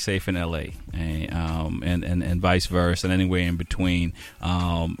not going to be safe in LA, and vice versa, and anywhere in between.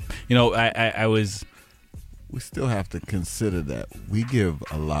 We still have to consider that we give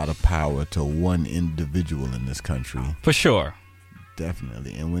a lot of power to one individual in this country. For sure.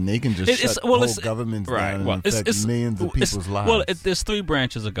 Definitely. And when they can just shut whole governments down and affect millions of people's lives. Well, there's three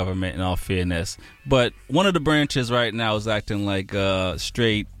branches of government, in all fairness. But one of the branches right now is acting like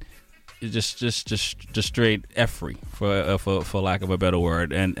straight... Just straight effery, for lack of a better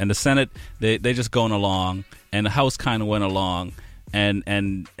word, and the Senate they just going along, and the House kind of went along, and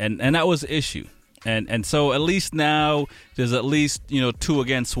that was the issue, and so at least now there's at least 2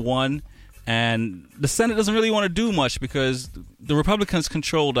 against 1, and the Senate doesn't really want to do much because the Republicans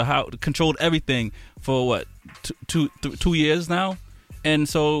controlled everything for what 2 years now, and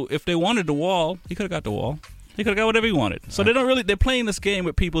so if they wanted the wall, he could have got the wall. He could have got whatever he wanted. So they're playing this game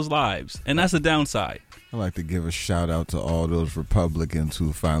with people's lives, and that's the downside. I'd like to give a shout out to all those Republicans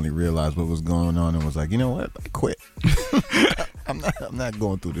who finally realized what was going on and was like, you know what, I quit. I'm not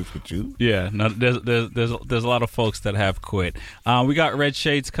going through this with you. Yeah, no, there's a lot of folks that have quit. We got Red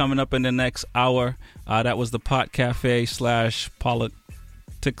Shades coming up in the next hour. That was the Pot Cafe /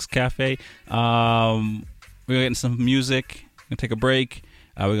 Politics Cafe. We're getting some music. We're gonna take a break.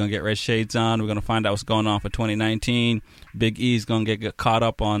 We're going to get Red Shades on. We're going to find out what's going on for 2019. Big E's going to get caught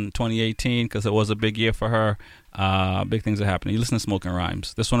up on 2018 because it was a big year for her. Big things are happening. You listen to Smoking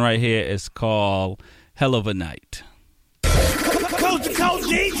Rhymes. This one right here is called Hell of a Night. Coast to coast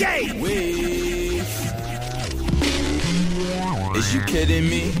DJ! Is you kidding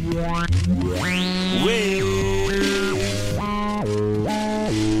me?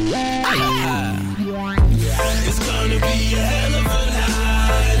 It's gonna be a hell of a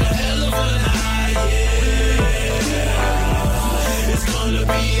It's gonna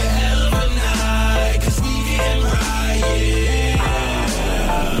be a hell of a night, 'cause we getting right,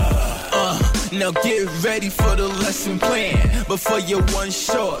 Now get ready for the lesson plan. Before you're one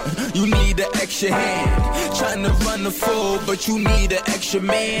short, you need an extra hand. Trying to run the full, but you need an extra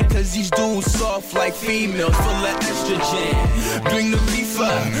man. 'Cause these dudes soft like females, full of estrogen. Bring the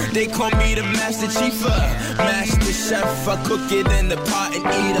reefer, they call me the master chiefer. Master chef, I cook it in the pot and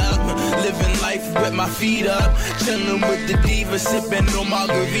eat up. Living life with my feet up. Chilling with the divas, sipping on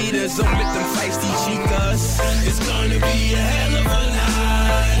margaritas. I'm with them feisty chicas. It's gonna be a hell of a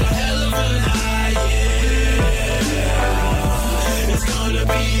night, a hell of a night. It's gonna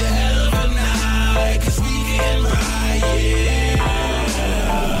be a hell of a night, 'cause we getting right,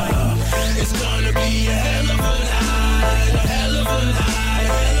 It's gonna be a hell of a night, a hell of a night,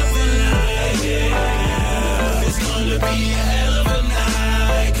 hell of a night, It's gonna be a hell of a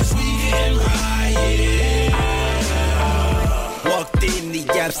night, 'cause we getting right, Walked in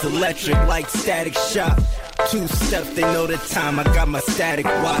It's electric like Static Shock. Two-step, they know the time, I got my static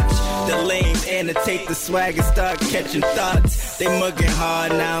watch. The lanes annotate the swag and start catching thoughts. They mugging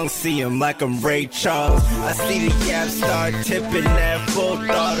hard, and I don't see them like I'm Ray Charles. I see the gap start tipping that full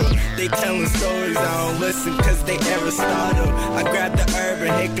throttle. They telling stories, I don't listen cause they Aristotle. I grabbed the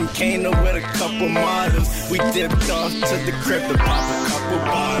urban, hit them Kano with a couple models. We dipped off to the crib to pop a couple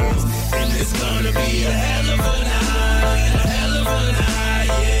bottles. And it's gonna be a hell of a night, a hell of a night,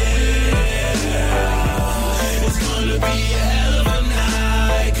 yeah. It's gonna be a hell of a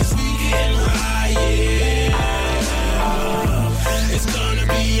night, cause we getting high, yeah. It's gonna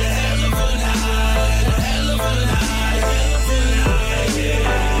be a hell of a night, a hell of a night, hell of a night,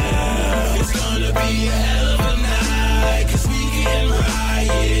 yeah. It's gonna be a hell of a night, cause we getting high,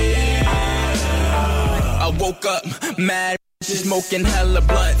 yeah. I woke up mad, smoking hella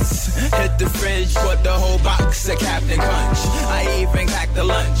blunts. Hit the fridge, put the whole box of Captain Crunch. I even packed the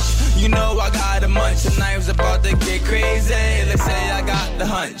lunch. You know I got a munch. Tonight was about to get crazy. Let's say I got the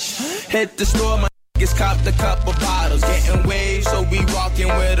hunch. Hit the store, my niggas copped a couple bottles. Getting waves, so we walking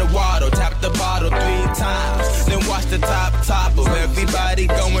with a waddle. Tap the bottle 3 times, then watch the top topple. Everybody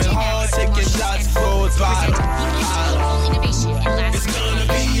going hard, taking shots, full bottle. It's gonna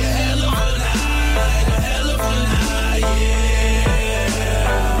be a hell of a night, a hell of a night, yeah.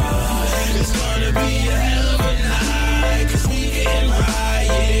 It's gonna be a hell of a night, cause we getting high,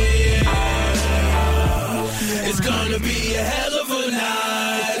 yeah. It's gonna be a hell of a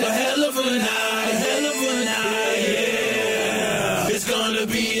night, a hell of a night, hell of a night, yeah. It's gonna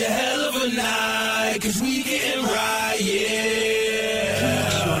be a hell of a night, cause we getting right,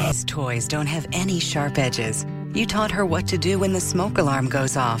 yeah. Shorty's toys don't have any sharp edges. You taught her what to do when the smoke alarm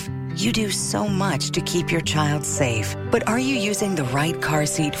goes off. You do so much to keep your child safe. But are you using the right car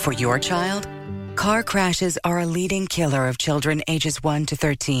seat for your child? Car crashes are a leading killer of children ages 1 to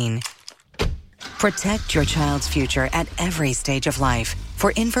 13. Protect your child's future at every stage of life.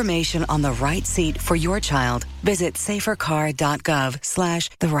 For information on the right seat for your child, visit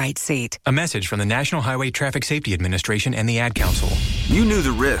safercar.gov/the-right-seat. A message from the National Highway Traffic Safety Administration and the Ad Council. You knew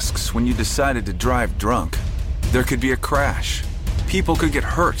the risks when you decided to drive drunk. There could be a crash. People could get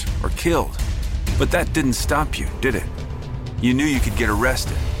hurt or killed. But that didn't stop you, did it? You knew you could get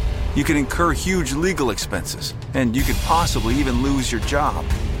arrested. You could incur huge legal expenses, and you could possibly even lose your job.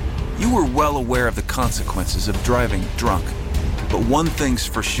 You were well aware of the consequences of driving drunk. But one thing's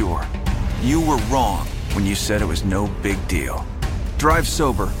for sure. You were wrong when you said it was no big deal. Drive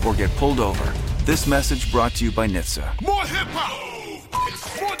sober or get pulled over. This message brought to you by NHTSA. More hip-hop!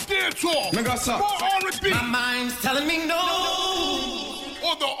 More dancehall! More R&B! My mind's telling me no!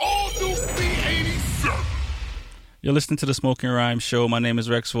 On the all-new B87! You're listening to the Smoking Rhyme Show. My name is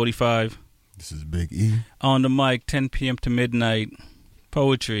Rex45. This is Big E. On the mic, 10 p.m. to midnight.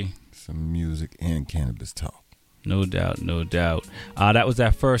 Poetry. Some music and cannabis talk. No doubt, no doubt. That was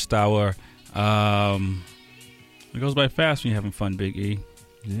that first hour. It goes by fast when you're having fun, Big E.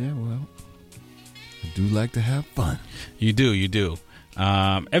 Yeah, well, I do like to have fun. You do.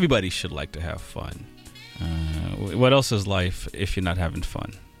 Everybody should like to have fun. What else is life if you're not having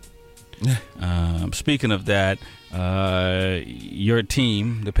fun? Speaking of that, your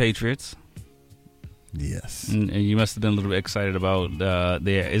team, the Patriots. Yes. And you must have been a little bit excited about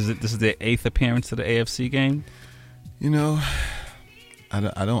this is their 8th appearance at the AFC game? You know, I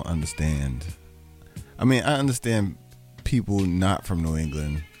don't understand. I mean, I understand people not from New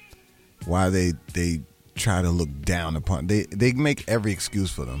England, why they try to look down upon. They make every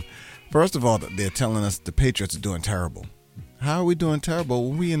excuse for them. First of all, they're telling us the Patriots are doing terrible. How are we doing terrible?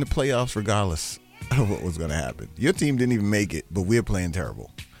 Well, we in the playoffs regardless of what was going to happen. Your team didn't even make it, but we're playing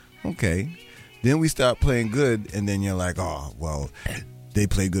terrible. Okay. Then we start playing good, and then you're like, oh, well, they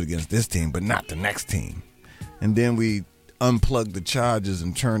played good against this team, but not the next team. And then we unplugged the chargers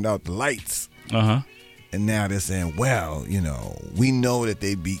and turned out the lights. Uh-huh. And now they're saying, well, you know, we know that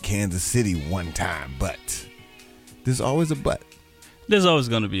they beat Kansas City one time, but there's always a but. There's always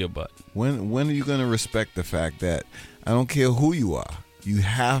going to be a but. When are you going to respect the fact that I don't care who you are, you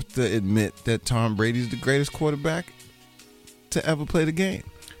have to admit that Tom Brady's the greatest quarterback to ever play the game?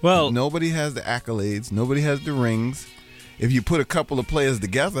 Well, nobody has the accolades. Nobody has the rings. If you put a couple of players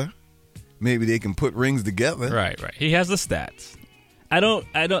together, maybe they can put rings together. Right. He has the stats. I don't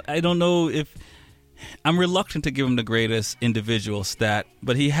know if I'm reluctant to give him the greatest individual stat,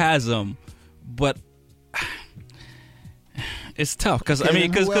 but he has them. But It's tough because Okay, I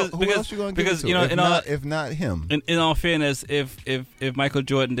mean, then who else you gonna give it to? you know, if not him. In all fairness, if Michael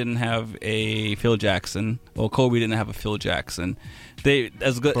Jordan didn't have a Phil Jackson or Kobe didn't have a Phil Jackson, they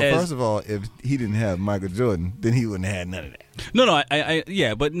as good But as. first of all, if he didn't have Michael Jordan, then he wouldn't have had none of that.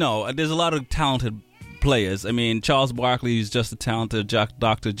 No, but no, there's a lot of talented players. I mean, Charles Barkley is just a talented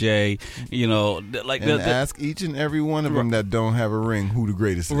Dr. J. You know, like ask each and every one of them that don't have a ring who the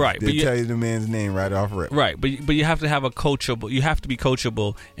greatest is. Right, They'll tell you the man's name right off rip. Right, but you have to have a coachable. You have to be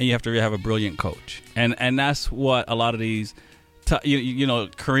coachable, and you have to have a brilliant coach. And that's what a lot of these, you know,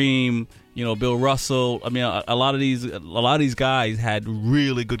 Kareem. You know, Bill Russell. I mean, a lot of these guys had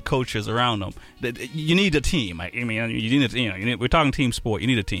really good coaches around them. You need a team. I mean, you need a, we're talking team sport. You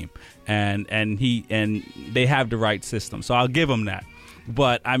need a team, and they have the right system. So I'll give them that.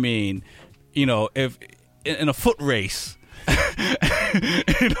 But I mean, you know, if in a foot race.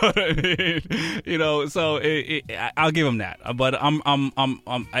 You know what I mean? You know, so I'll give him that. But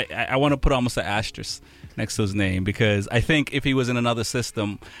I want to put almost an asterisk next to his name because I think if he was in another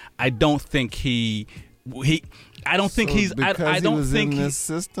system, I don't think he's. I don't think in this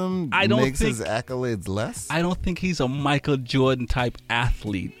system. I don't makes think his accolades less. I don't think he's a Michael Jordan type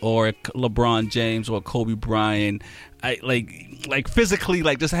athlete or a LeBron James or Kobe Bryant. Like physically,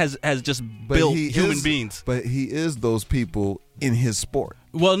 like just has just built human beings. But he is those people in his sport.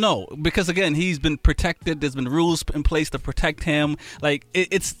 Well, no, because again, he's been protected. There's been rules in place to protect him. Like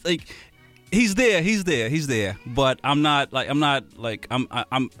it's like. He's there. But I'm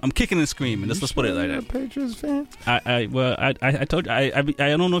kicking and screaming. Let's put it like that. You're a Patriots fan? I told you. I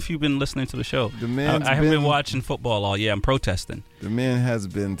don't know if you've been listening to the show. I haven't been watching football all year. I'm protesting. The man has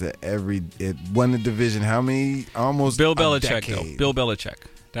been to it won the division. How many? Almost Bill a Belichick. decade. Though. Bill Belichick.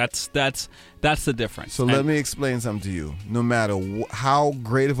 That's the difference. So let me explain something to you. No matter how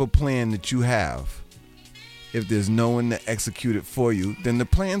great of a plan that you have, if there's no one to execute it for you, then the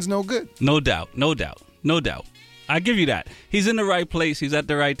plan's no good. No doubt. I give you that. He's in the right place. He's at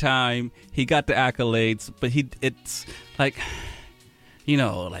the right time. He got the accolades, but it's like, you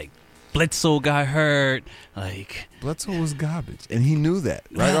know, like Bledsoe got hurt. Like Bledsoe was garbage, and he knew that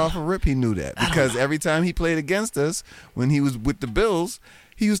right off a rip. He knew that because every time he played against us when he was with the Bills,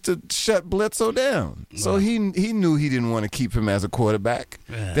 he used to shut Bledsoe down. So he knew he didn't want to keep him as a quarterback.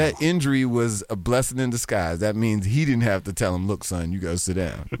 That injury was a blessing in disguise. That means he didn't have to tell him, "Look, son, you got to sit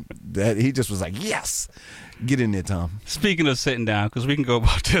down." That he just was like, "Yes, get in there, Tom." Speaking of sitting down, because we can go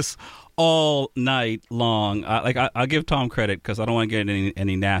about this all night long. I'll give Tom credit because I don't want to get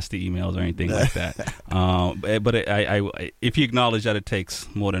any nasty emails or anything like that. But if you acknowledge that it takes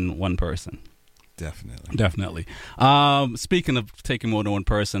more than one person. Definitely. Speaking of taking more than one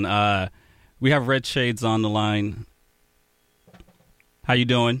person, we have Red Shades on the line. How you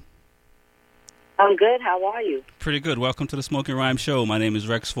doing? I'm good. How are you? Pretty good. Welcome to the Smoking Rhyme Show. My name is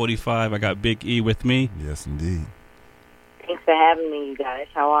Rex45. I got Big E with me. Yes, indeed. Thanks for having me, you guys.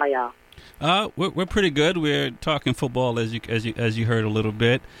 How are y'all? We're pretty good. We're talking football as you heard a little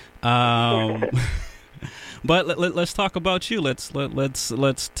bit. But let's talk about you. Let's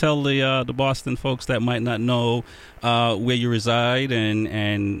tell the Boston folks that might not know where you reside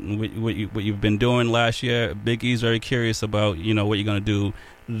and what you've been doing last year. Big E's very curious about what you're going to do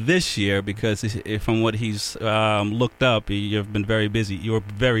this year because from what he's looked up, you've been very busy. You were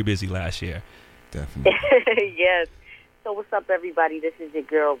very busy last year. Definitely. Yes. So what's up, everybody? This is your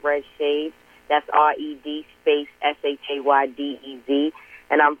girl Red Shades. That's RED space SHAYDEZ.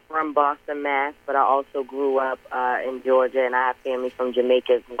 And I'm from Boston, Mass., but I also grew up in Georgia, and I have family from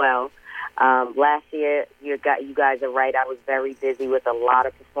Jamaica as well. Last year, you guys are right, I was very busy with a lot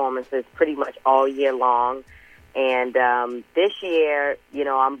of performances pretty much all year long. And this year,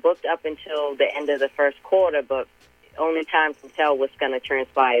 I'm booked up until the end of the first quarter, but only time can tell what's going to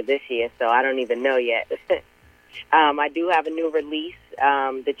transpire this year, so I don't even know yet. I do have a new release,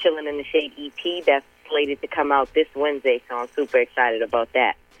 the Chillin' in the Shade EP, that's slated to come out this Wednesday, so I'm super excited about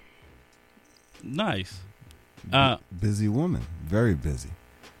that. Nice. Busy woman. Very busy.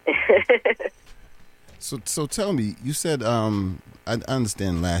 So tell me, you said, I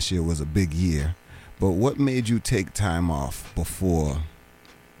understand last year was a big year, but what made you take time off before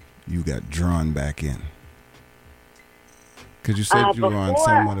you got drawn back in? Because you said you were on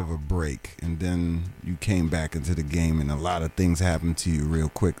somewhat of a break, and then you came back into the game, and a lot of things happened to you real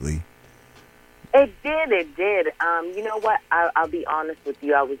quickly. It did. You know what? I'll be honest with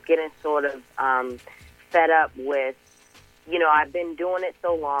you. I was getting sort of fed up with, I've been doing it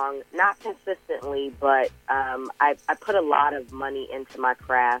so long, not consistently, but I put a lot of money into my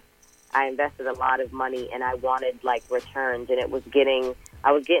craft. I invested a lot of money, and I wanted, returns, and I was getting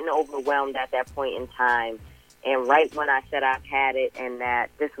overwhelmed at that point in time. And right when I said I've had it and that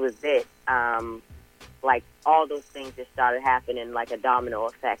this was it, like all those things just started happening like a domino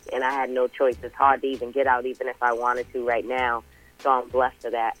effect. And I had no choice. It's hard to even get out even if I wanted to right now. So I'm blessed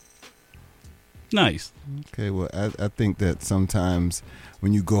for that. Nice. Okay, well, I think that sometimes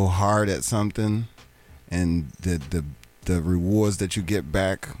when you go hard at something and the rewards that you get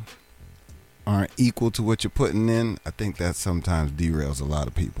back aren't equal to what you're putting in, I think that sometimes derails a lot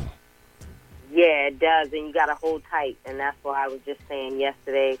of people. Yeah, it does, and you got to hold tight. And that's why I was just saying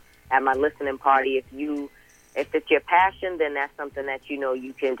yesterday at my listening party, if it's your passion, then that's something that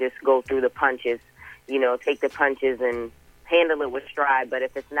you can just go through the punches, take the punches and handle it with stride. But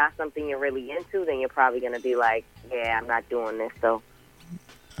if it's not something you're really into, then you're probably going to be like, yeah, I'm not doing this. So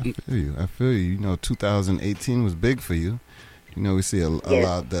I feel you. 2018 was big for you. We see a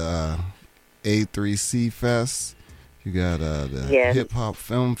lot of the A3C Fest. You got the Hip Hop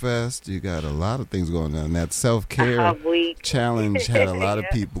Film Fest. You got a lot of things going on. That self-care challenge had a lot of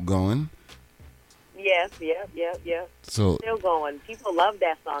people going. Yes. So still going. People love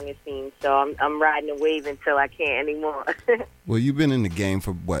that song, it seems. So I'm riding the wave until I can't anymore. Well, you've been in the game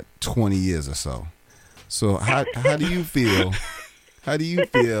for 20 years or so. So how do you feel? How do you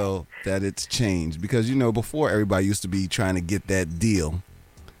feel that it's changed? Because before everybody used to be trying to get that deal,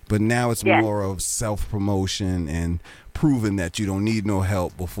 but now it's more of self-promotion and proving that you don't need no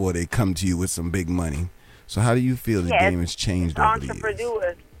help before they come to you with some big money. So how do you feel the game has changed over the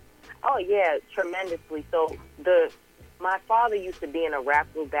years? Oh, yeah, tremendously. So my father used to be in a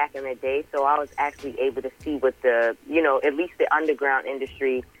rap group back in the day, so I was actually able to see what at least the underground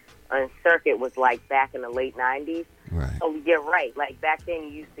industry and circuit was like back in the late 90s. Right. So you're right. Like back then,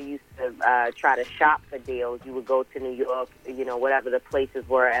 you used to try to shop for deals. You would go to New York, whatever the places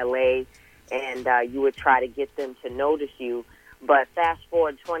were, L.A., and you would try to get them to notice you. But fast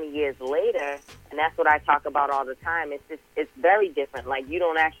forward 20 years later, and that's what I talk about all the time, it's very different. Like, you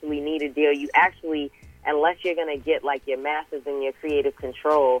don't actually need a deal. You actually, unless you're going to get, like, your masters and your creative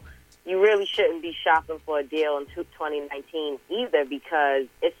control, you really shouldn't be shopping for a deal in 2019 either, because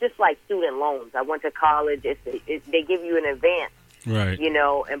it's just like student loans. I went to college. They give you an advance, right?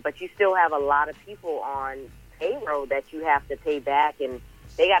 But you still have a lot of people on payroll that you have to pay back, and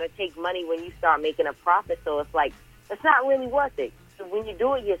they got to take money when you start making a profit. So it's like, it's not really worth it. So when you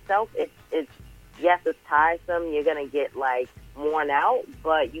do it yourself, it's tiresome. You're going to get, like, worn out,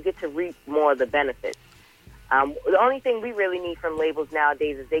 but you get to reap more of the benefits. The only thing we really need from labels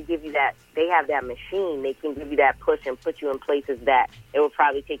nowadays is they have that machine. They can give you that push and put you in places that it will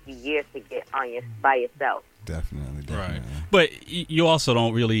probably take you years to get by yourself. Definitely. Right. But you also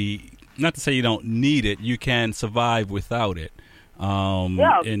don't really, not to say you don't need it, you can survive without it. Of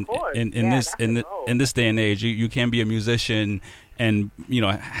course. In this day and age, you can be a musician and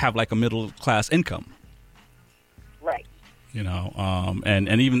have like a middle class income. Right.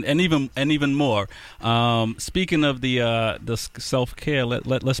 And even more. Speaking of the self care,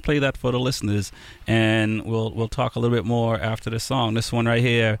 let's play that for the listeners, and we'll talk a little bit more after the song. This one right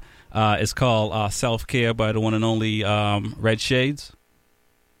here is called "Self Care" by the one and only Red Shades.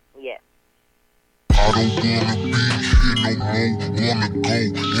 Yeah. I don't wanna be here no more, wanna go.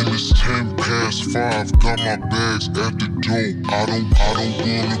 And it's 10 past 5, got my bags at the door. I don't wanna be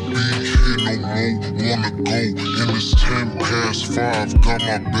here no more, wanna go. And it's 10 past 5, got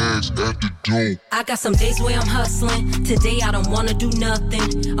my bags at the door. I got some days where I'm hustling. Today I don't wanna do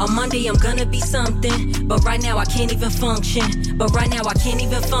nothing. On Monday I'm gonna be something. But right now I can't even function. Right now I can't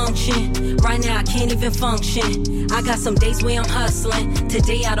even function. I got some days where I'm hustling.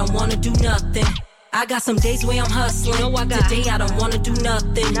 Today I don't wanna do nothing. I got some days where I'm hustling. Today I don't wanna do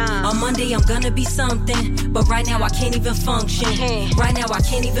nothing. On Monday I'm gonna be something. But right now I can't even function. Right now I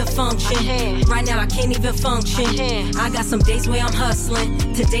can't even function. I got some days where I'm hustling.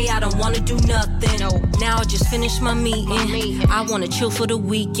 Today I don't wanna do nothing. Now I just finished my meeting. I wanna chill for the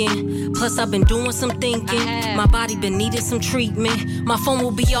weekend. Plus I've been doing some thinking. My body been needing some treatment. My phone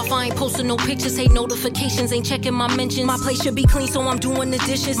will be off, I ain't posting no pictures. Hate notifications, ain't checking my mentions. My plate should be clean, so I'm doing the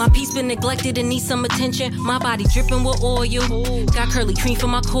dishes. My piece been neglected and needs some attention. My body dripping with oil. Got curly cream for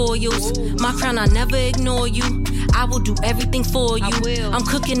my coils. My crown, I never ignore you. I will do everything for you. I'm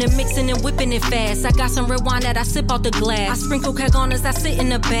cooking and mixing and whipping it fast. I got some red wine that I sip out the glass. I sprinkle keg on as I sit in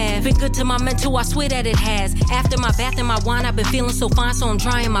the bath. Been good to my mental, I swear that it has. After my bath and my wine, I've been feeling so fine, so I'm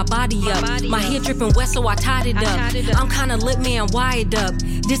drying my body up. My hair dripping wet, so I tied it up. I'm kinda lit, man, wired up.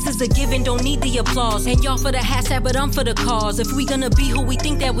 This is a given, don't need the applause. And y'all for the hashtag, but I'm for the cause. If we gonna be who we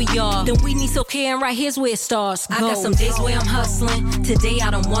think that we are, then we need self-care and right here's where it starts. I got some days where I'm hustling. Today I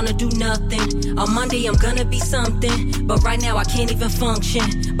don't wanna do nothing. On Monday I'm gonna be something. But right now I can't even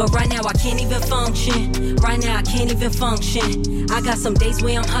function. Right now I can't even function. I got some days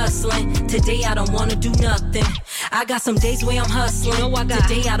where I'm hustling. Today I don't wanna do nothing. I got some days where I'm hustling.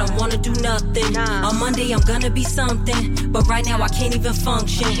 Today I don't wanna do nothing. On Monday I'm gonna be something. But right now I can't even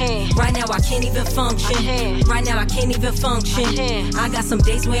function. Right now I can't even function. Right now I can't even function. I got some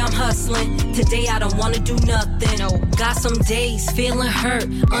days where I'm hustling. Today I don't wanna do nothing. Got some days feeling hurt,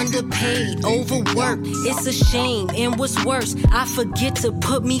 underpaid, overworked. It's a shame, and what's worse, I forget to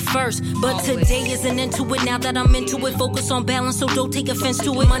put me first. But today isn't into it. Now that I'm into it, focus on balance, so don't take offense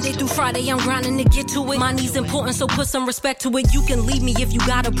to it. Monday through Friday I'm grinding to get to it. Money's important, so put some respect to it. You can leave me if you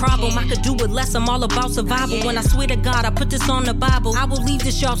got a problem. I could do it less, I'm all about survival. When I swear to God, I put this on the Bible. I will leave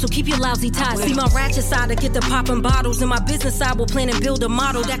this job, so keep your lousy ties. See my ratchet side to get the popping bottles. In my business side, will plan and build a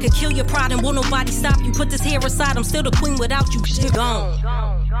model that could kill your pride and will nobody stop you. Put this hair aside, I'm still the queen without you. Shit gone.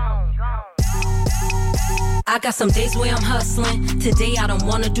 I got some days where I'm hustling. Today I don't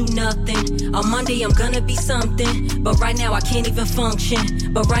wanna do nothing. On Monday I'm gonna be something. But right now I can't even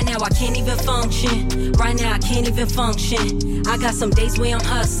function. Right now I can't even function. I got some days where I'm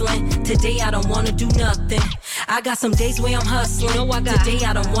hustling. Today I don't wanna do nothing. I got some days where I'm hustling. Today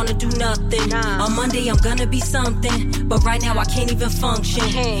I don't wanna do nothing. On Monday I'm gonna be something. But right now I can't even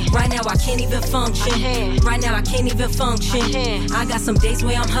function. Right now I can't even function. Right now I can't even function. I got some days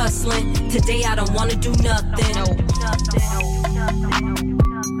where I'm hustling. Today I don't wanna do nothing.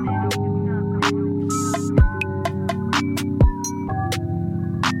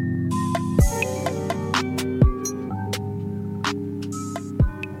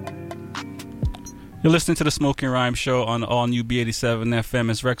 You're listening to the Smoking Rhyme Show on the all-new B87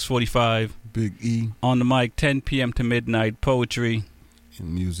 FM. It's Rex 45. Big E. On the mic, 10 p.m. to midnight, poetry.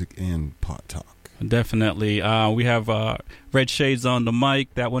 And music and pot talk. Definitely. We have Red Shades on the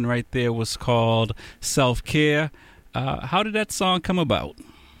mic. That one right there was called Self-Care. How did that song come about?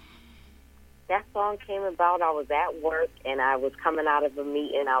 That song came about, I was at work, and I was coming out of a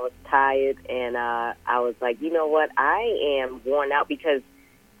meeting. I was tired, and I was like, you know what? I am worn out because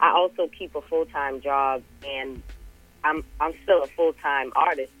I also keep a full-time job, and I'm still a full-time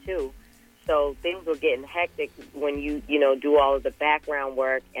artist, too. So things were getting hectic when you do all of the background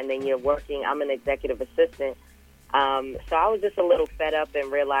work, and then you're working. I'm an executive assistant. So I was just a little fed up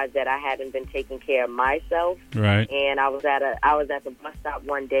and realized that I hadn't been taking care of myself. Right. And I was at the bus stop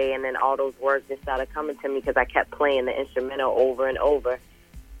one day, and then all those words just started coming to me because I kept playing the instrumental over and over.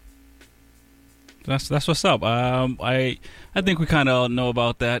 That's what's up. I think we kind of know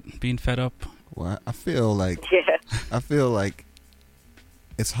about that, being fed up. Well, I feel like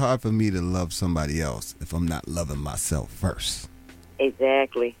it's hard for me to love somebody else if I'm not loving myself first.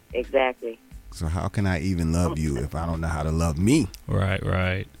 Exactly. So how can I even love you if I don't know how to love me? Right.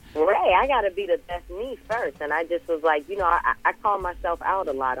 Right, I got to be the best me first. And I just was like, I call myself out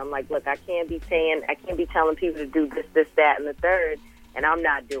a lot. I'm like, look, I can't be telling people to do this, that, and the third, and I'm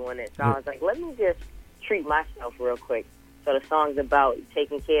not doing it. So I was like, let me just treat myself real quick. So the song's about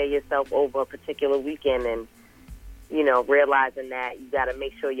taking care of yourself over a particular weekend and, realizing that you got to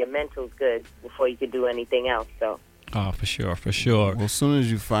make sure your mental's good before you could do anything else. So. Oh, for sure. Well, as soon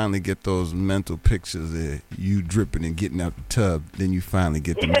as you finally get those mental pictures of you dripping and getting out the tub, then you finally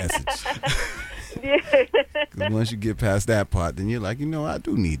get the message. Because once you get past that part, then you're like, I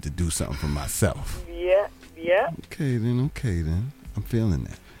do need to do something for myself. Yeah. Okay, then. I'm feeling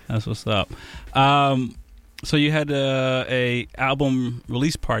that. That's what's up. So you had a album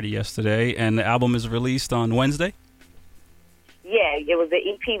release party yesterday, and the album is released on Wednesday? Yeah, it was the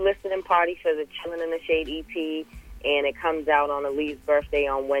EP listening party for the Chillin' in the Shade EP. And it comes out on Aaliyah's birthday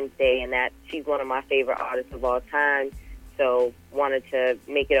on Wednesday, and she's one of my favorite artists of all time. So wanted to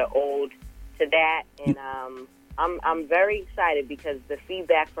make it an ode to that, and I'm very excited because the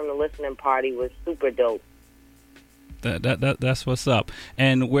feedback from the listening party was super dope. That's what's up.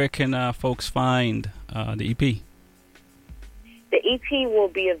 And where can folks find the EP? The EP will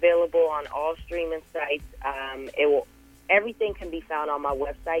be available on all streaming sites. Everything can be found on my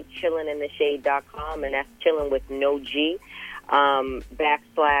website, chillingintheshade.com, and that's chillin' with no G,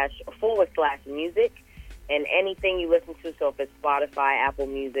 //music. And anything you listen to, so if it's Spotify, Apple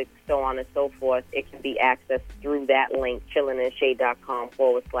Music, so on and so forth, it can be accessed through that link, chillingintheshade.com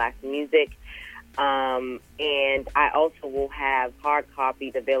 /music. And I also will have hard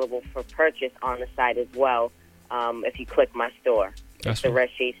copies available for purchase on the site as well, if you click my store. It's the Red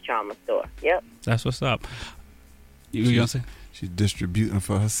Shades Charmer store. Yep. That's what's up. You gonna say? She's distributing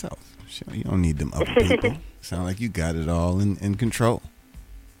for herself. You don't need them other people. Sound like you got it all in control.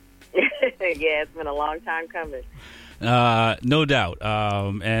 Yeah, it's been a long time coming. No doubt.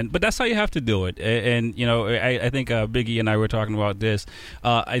 But that's how you have to do it. And you know, I think Biggie and I were talking about this.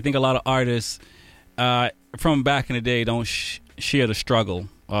 I think a lot of artists from back in the day don't share the struggle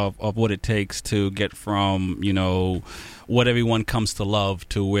of what it takes to get from, you know, what everyone comes to love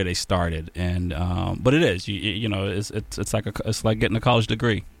to where they started. And but it is, you know, it's like getting a college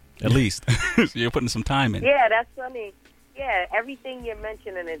degree, at least. You're putting some time in. Yeah, that's funny. Yeah, everything you're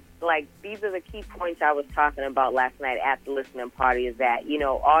mentioning is like, these are the key points I was talking about last night at the listening party, is that, you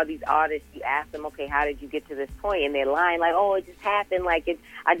know, all these artists, you ask them, okay, how did you get to this point? And they're lying like, oh, it just happened, like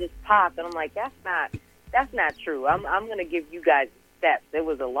I just popped. And I'm like, that's not true. I'm going to give you guys steps. It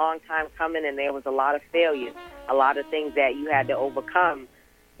was a long time coming, and there was a lot of failures, a lot of things that you had to overcome,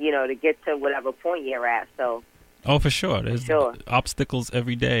 you know, to get to whatever point you're at. So. Oh, for sure. There's obstacles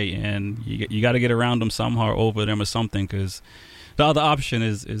every day, and you got to get around them somehow, or over them, or something. Because the other option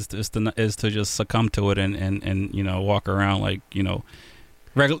is to just succumb to it and you know, walk around like, you know,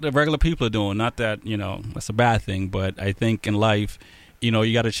 regular people are doing. Not that, you know, that's a bad thing, but I think in life, you know,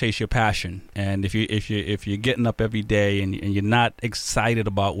 you got to chase your passion. And if you're getting up every day and you're not excited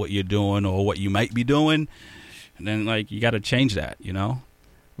about what you're doing or what you might be doing, then like, you got to change that. You know.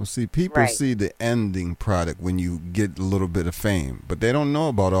 Well, see, people see the ending product when you get a little bit of fame, but they don't know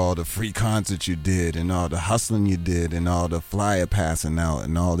about all the free concerts you did and all the hustling you did and all the flyer passing out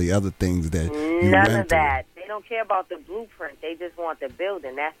and all the other things that you None went of that. They don't care about the blueprint. They just want the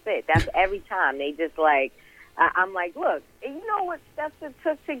building. That's it. That's every time. They just like, I'm like, look, you know what steps it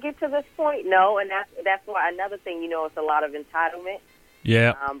took to get to this point? No, and that's why another thing, you know, it's a lot of entitlement.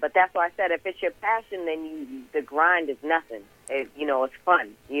 Yeah. But that's why I said, if it's your passion, then the grind is nothing. You know, it's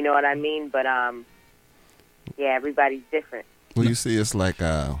fun. You know what I mean? But yeah, everybody's different. Well, you see, it's like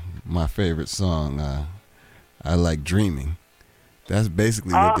my favorite song, I Like Dreaming. That's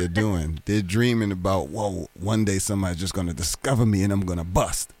basically what they're doing. They're dreaming about, whoa, one day somebody's just going to discover me and I'm going to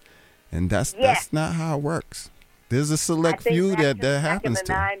bust. And that's not how it works. There's a select few that happens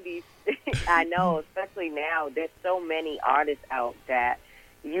to. Back in the 90s, I know, especially now, there's so many artists out that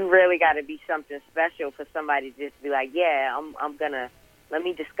you really got to be something special for somebody to just be like, yeah, I'm going to, let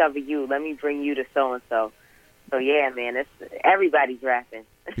me discover you. Let me bring you to so-and-so. So, yeah, man, everybody's rapping.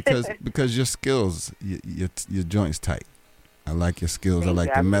 because your skills, your joint's tight. I like your skills. I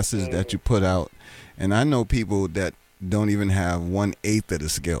like the message that you put out. And I know people that don't even have 1/8 of the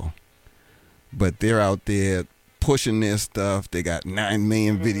skill, but they're out there pushing their stuff. They got 9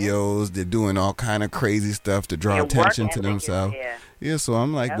 million videos. They're doing all kind of crazy stuff to draw attention to themselves. Yeah, so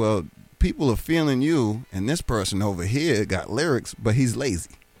I'm like, well, people are feeling you, and this person over here got lyrics, but he's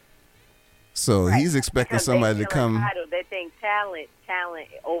lazy. So he's expecting somebody to come. Entitled. They think talent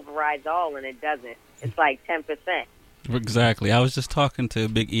overrides all, and it doesn't. It's like 10%. Exactly. I was just talking to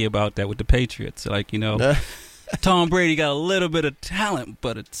Big E about that with the Patriots. Like, you know, Tom Brady got a little bit of talent,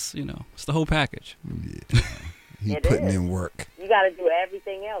 but it's, you know, it's the whole package. Yeah. He's putting in work. You got to do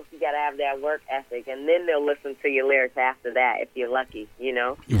everything else. You got to have that work ethic, and then they'll listen to your lyrics after that if you're lucky, you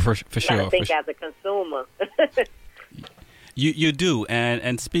know? For you sure. You think as a consumer. You do,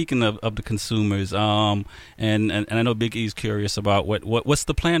 and speaking of the consumers, and I know Big E's curious about what's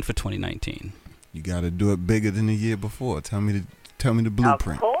the plan for 2019. You got to do it bigger than the year before. Tell me the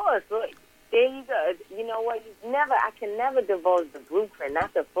blueprint. Of course, look, there you go. You know what? I can never divulge the blueprint,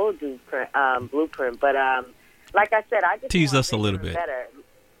 not the full blueprint, but like I said, I just tease us a little bit. Better.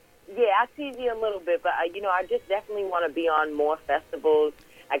 Yeah, I tease you a little bit, but you know, I just definitely want to be on more festivals.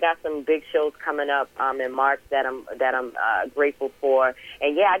 I got some big shows coming up in March that I'm grateful for,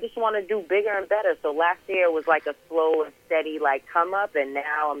 and yeah, I just want to do bigger and better. So last year was like a slow and steady like come up, and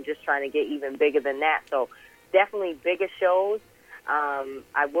now I'm just trying to get even bigger than that. So definitely bigger shows.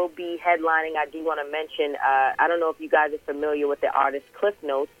 I will be headlining. I do want to mention. I don't know if you guys are familiar with the artist Cliff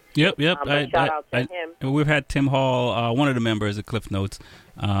Notes. Yep. Shout out to him. We've had Tim Hall, one of the members of Cliff Notes,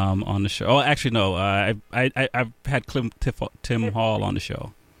 on the show. Oh, actually, no. I've had Tim Hall on the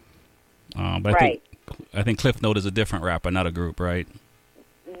show. But I think Cliff Note is a different rapper, not a group, right?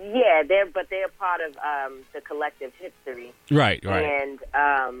 Yeah, they're part of the collective history. Right. And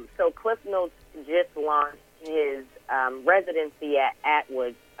so Cliff Notes just launched his residency at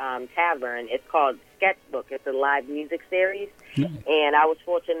Atwood Tavern. It's called Sketchbook. It's a live music series, and I was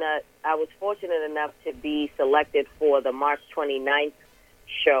fortunate enough to be selected for the March 29th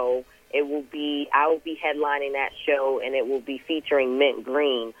show. I will be headlining that show, and it will be featuring Mint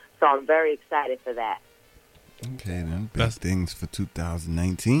Green. So I'm very excited for that. Okay, then. Best things for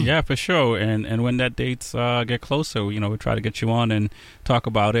 2019. Yeah, for sure. And when that dates get closer, you know, we'll try to get you on and talk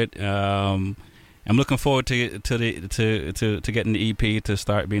about it. I'm looking forward to getting the EP to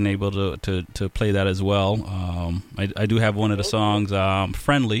start being able to play that as well. I do have one of the songs,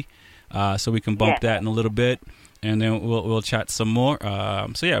 Friendly, so we can bump that in a little bit, and then we'll chat some more.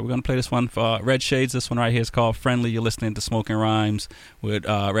 So yeah, we're gonna play this one for Red Shades. This one right here is called Friendly. You're listening to Smoking Rhymes with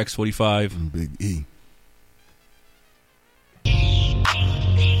Rex 45 and Big E.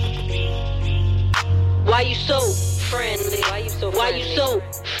 Why you so friendly? Why you so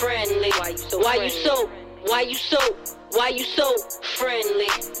friendly? Why you so friendly? Why you so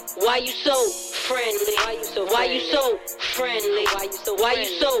friendly? Why you so friendly? Why you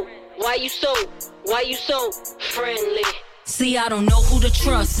so friendly? See, I don't know who to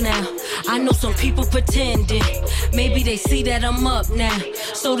trust now. I know some people pretending. Maybe they see that I'm up now,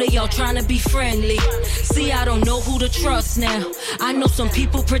 so they all trying to be friendly. See, I don't know who to trust now. I know some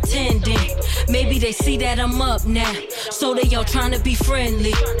people pretending. Maybe they see that I'm up now, so they all trying to be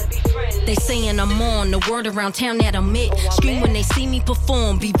friendly. They saying I'm on, the word around town that I'm it. Scream when they see me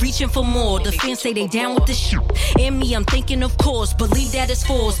perform, be reaching for more. The fans say they down with the shit. And me, I'm thinking of course, believe that it's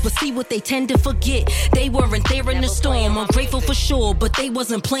force. But see what they tend to forget, they weren't there in the storm. I'm grateful for sure, but they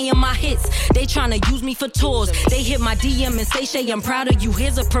wasn't playing my hits. They trying to use me for tours. They hit my DM and say, Shay, I'm proud of you.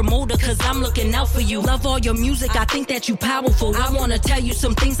 Here's a promoter, cause I'm looking out for you. Love all your music, I think that you powerful. I wanna tell you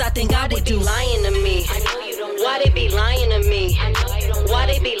some things I think I would do. Lying to me. Why they be lying to me? Why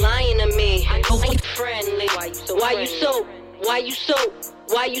they be lying to me? Oh, friendly. Why you so friendly? Why you so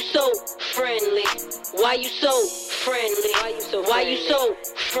friendly? Why you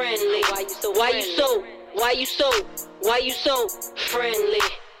so friendly?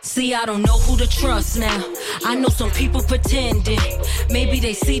 See, I don't know who to trust now. I know some people pretending. Maybe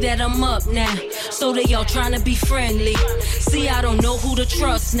they see that I'm up now, so they all trying to be friendly. See, I don't know who to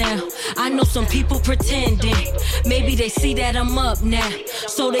trust now. I know some people pretending. Maybe they see that I'm up now,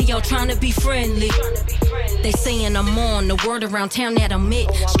 so they all trying to be friendly. They saying I'm on, the word around town that I'm it.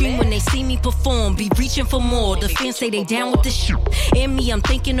 Scream when they see me perform, be reaching for more. The fans say they down with the shit. And me, I'm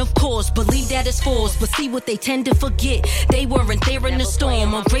thinking of course, believe that it's force. But see what they tend to forget, they weren't there in the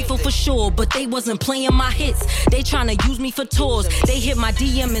storm. I'm grateful for sure, but they wasn't playing my hits. They tryna use me for tours. They hit my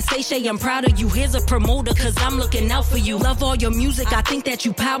DM and say, Shay, I'm proud of you. Here's a promoter, cause I'm looking out for you. Love all your music, I think that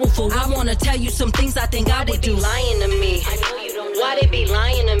you powerful. I wanna tell you some things I think I would do. Lying to me. Why they be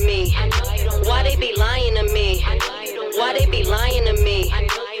lying to me? Why they be lying to me? Why they be lying to me?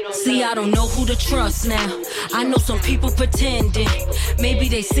 See, I don't know who to trust now. I know some people pretending. Maybe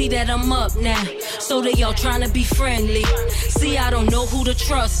they see that I'm up now, so they all trying to be friendly. See, I don't know who to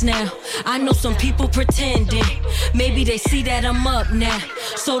trust now. I know some people pretending. Maybe they see that I'm up now,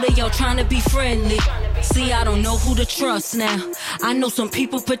 so they all trying to be friendly. See, I don't know who to trust now. I know some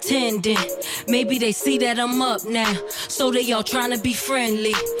people pretending. Maybe they see that I'm up now, so they all trying to be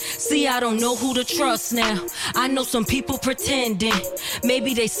friendly. See, I don't know who to trust now. I know some people pretending.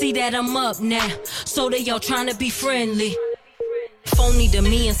 Maybe they see that I'm up now, so they all trying to be friendly. Phony to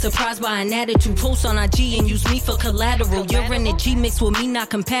me and surprised by an attitude. Post on IG and use me for collateral. Your energy mixed with me not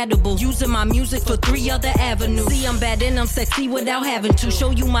compatible. Using my music for 3 other avenues. See, I'm bad and I'm sexy without having to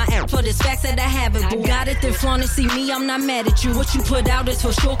show you my app. For this facts that I haven't. But got it, then flaunt and see me, I'm not mad at you. What you put out is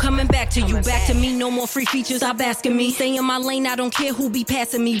for sure coming back to you. Back to me, no more free features, stop asking me. Stay in my lane, I don't care who be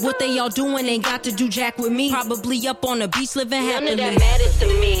passing me. What they all doing ain't got to do jack with me. Probably up on the beach living happily. None of that matters to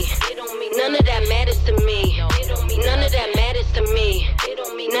me. None of that matters to me. None of that matters to me.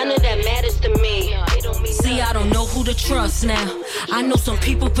 None of that matters to me. See, I don't know who to trust now. I know some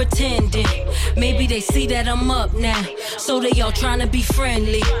people pretending. Maybe they see that I'm up now, so they all trying to be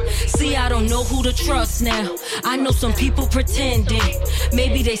friendly. See, I don't know who to trust now. I know some people pretending.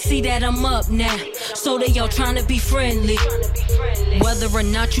 Maybe they see that I'm up now, so they all trying to be friendly. Whether or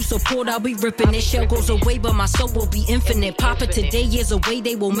not you support, I'll be ripping. This shell goes away, but my soul will be infinite. Papa today is a way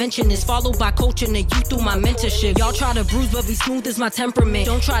they will mention this. Followed by coaching the youth through my mentorship. Y'all try to bruise, but be smooth as my temperament.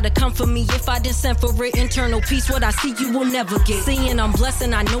 Don't try to come for me if I didn't send for it. Internal peace, what I see you will never get. Seeing I'm blessed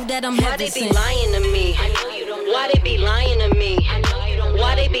and I know that I'm heaven sent. Why they be lying to me? Why they be lying to me?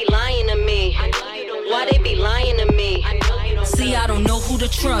 Why they be lying to me? Why they be lying to me? See, I don't know who to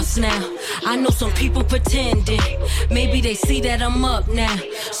trust now. I know some people pretending. Maybe they see that I'm up now,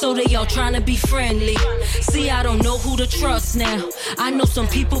 so they all trying to be friendly. See, I don't know who to trust now. I know some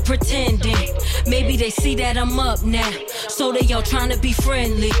people pretending. Maybe they see that I'm up now, so they all trying to be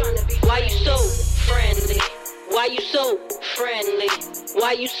friendly. Why you so friendly? Why you so friendly?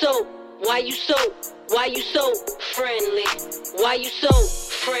 Why you so friendly? Why you so friendly? Why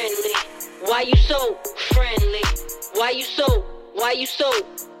you so friendly? Why you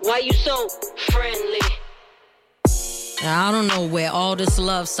so friendly? I don't know where all this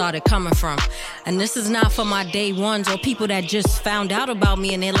love started coming from. And this is not for my day ones or people that just found out about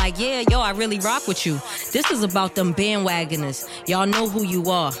me and they're like, yeah, yo, I really rock with you. This is about them bandwagoners. Y'all know who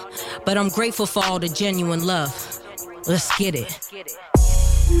you are. But I'm grateful for all the genuine love. Let's get it.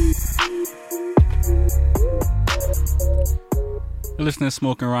 You're listening to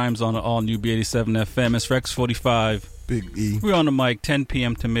Smoking Rhymes on the all-new B87 FM. It's Rex 45. Big E. We're on the mic 10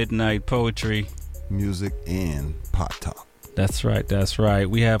 p.m. to midnight. Poetry, music, and pot talk. That's right, that's right.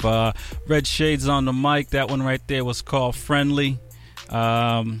 We have Red Shades on the mic. That one right there was called Friendly.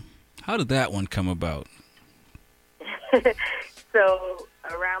 How did that one come about? So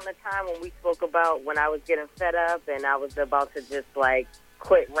around the time when we spoke about when I was getting fed up and I was about to just like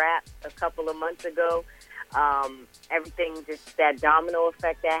quit rap a couple of months ago, everything, just that domino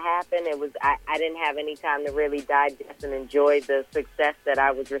effect that happened, it was I didn't have any time to really digest and enjoy the success that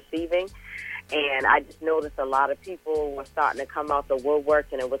I was receiving. And I just noticed a lot of people were starting to come out the woodwork,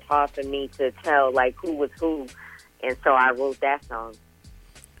 and it was hard for me to tell like who was who. And so I wrote that song.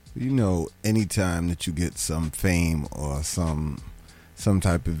 You know, anytime that you get some fame or some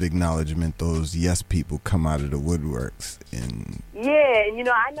type of acknowledgement, those yes people come out of the woodworks. And yeah, and you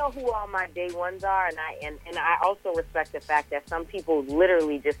know, I know who all my day ones are, and I also respect the fact that some people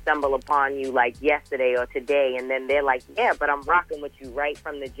literally just stumble upon you like yesterday or today, and then they're like, yeah, but I'm rocking with you right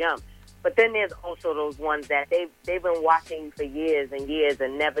from the jump. But then there's also those ones that they've been watching you for years and years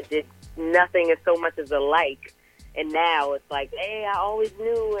and never did nothing as so much as a like. And now it's like, hey, I always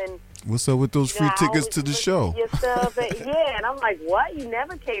knew. And what's up with those free tickets to the show? Yeah, and I'm like, what? You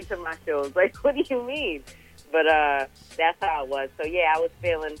never came to my shows. Like, what do you mean? But that's how it was. So, yeah,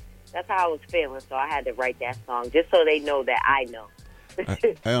 that's how I was feeling. So I had to write that song just so they know that I know.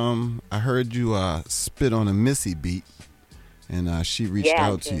 I heard you spit on a Missy beat, and she reached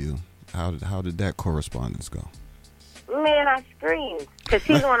out to you. How did that correspondence go? Man, I screamed because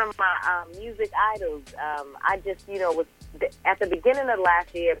she's one of my music idols. I just, was at the beginning of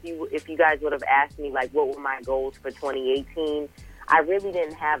last year. If you guys would have asked me like what were my goals for 2018, I really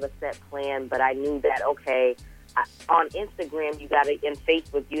didn't have a set plan, but I knew that on Instagram and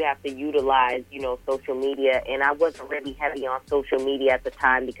Facebook you have to utilize social media, and I wasn't really heavy on social media at the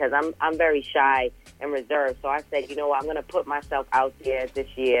time because I'm very shy and reserved. So I said, I'm going to put myself out there this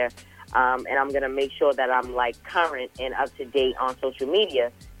year. And I'm going to make sure that I'm, like, current and up-to-date on social media.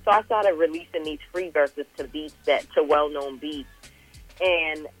 So I started releasing these free verses to well-known beats.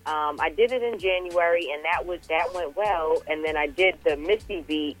 And I did it in January, and that went well. And then I did the Misty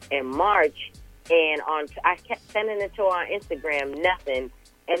beat in March, and I kept sending it to her on Instagram, nothing.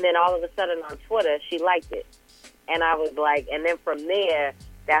 And then all of a sudden on Twitter, she liked it. And I was like, and then from there,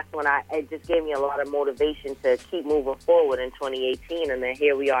 that's when it just gave me a lot of motivation to keep moving forward in 2018, and then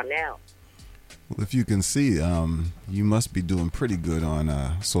here we are now. Well, if you can see, you must be doing pretty good on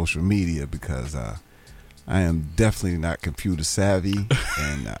social media because I am definitely not computer savvy,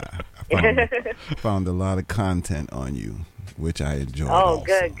 and I found a lot of content on you, which I enjoyed. Oh,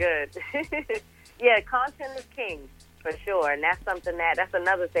 also. Good. Yeah, content is king for sure, and that's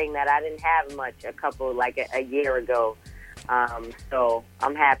another thing that I didn't have much a year ago. So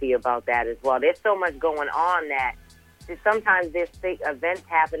I'm happy about that as well. There's so much going on that sometimes there's events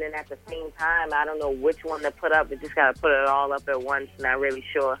happening at the same time. I don't know which one to put up. I just got to put it all up at once. Not really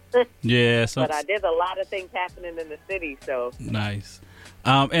sure. Yeah. But there's a lot of things happening in the city. So nice.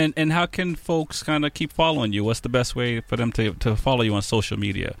 And how can folks kind of keep following you? What's the best way for them to follow you on social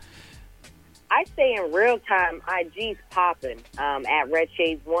media? I say in real time, IG's popping at Red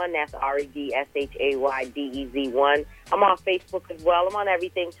Shades 1. That's REDSHAYDEZ 1. I'm on Facebook as well. I'm on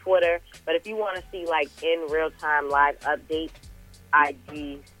everything, Twitter. But if you want to see like in real time live updates,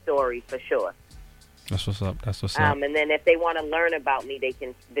 IG story for sure. That's what's up. And then if they want to learn about me, they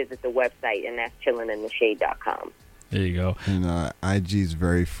can visit the website, and that's chillingintheshade.com. There you go. And IG's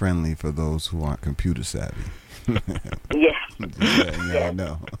very friendly for those who aren't computer savvy. Yeah. Yeah,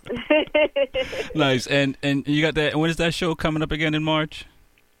 know. Nice. And you got that. When is that show coming up again in March?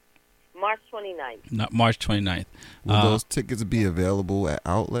 March 29th. Not March 29th. Will those tickets be available at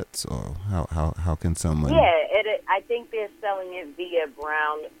outlets, or how can someone? Yeah, I think they're selling it via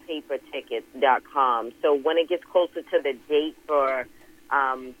brownpapertickets.com. So when it gets closer to the date for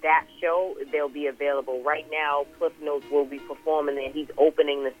that show, they'll be available. Right now, Cliff Notes will be performing there. He's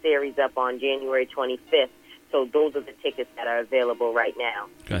opening the series up on January 25th. So those are the tickets that are available right now.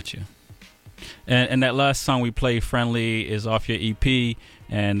 Gotcha. And that last song we played, Friendly, is off your EP,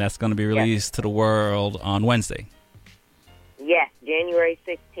 and that's going to be released to the world on Wednesday. Yes, January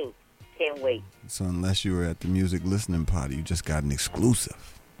 16th. Can't wait. So unless you were at the music listening party, you just got an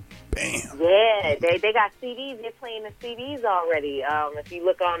exclusive. Bam. Yeah, they got CDs. They're playing the CDs already. If you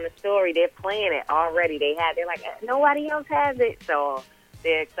look on the story, they're playing it already. They're like, nobody else has it. So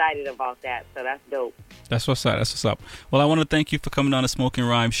they're excited about that. So that's dope. That's what's up. That's what's up. Well, I want to thank you for coming on the Smoking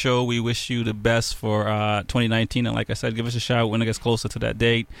Rhyme Show. We wish you the best for 2019. And like I said, give us a shout when it gets closer to that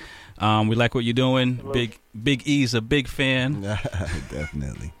date. We like what you're doing. Absolutely. Big E's a big fan.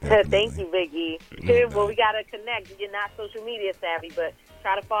 Definitely. Thank you, Big E. Well, we got to connect. You're not social media savvy, but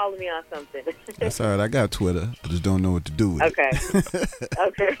try to follow me on something. That's all right. I got Twitter. I just don't know what to do with it.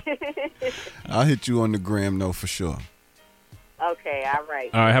 Okay. I'll hit you on the gram, though, for sure. Okay, all right.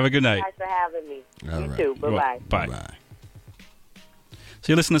 All right, have a good night. Thanks for having me. All you right. too. Bye-bye. Bye. So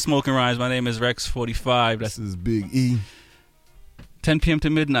you're listening to Smoking Rhymes. My name is Rex45. This is Big E. 10 p.m. to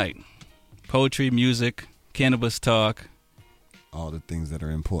midnight. Poetry, music, cannabis talk. All the things that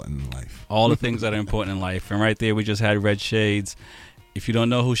are important in life. All the things that are important in life. And right there, we just had Red Shades. If you don't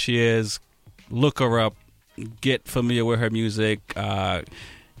know who she is, look her up. Get familiar with her music.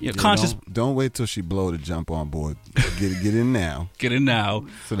 Conscious. Don't wait till she blow to jump on board. Get in now. Get in now.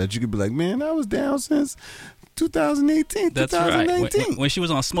 So that you can be like, man, I was down since 2018, That's 2019. Right. When she was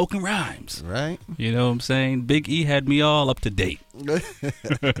on Smoking Rhymes. Right. You know what I'm saying? Big E had me all up to date. Let's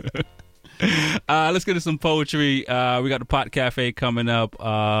get to some poetry. We got the Pot Cafe coming up.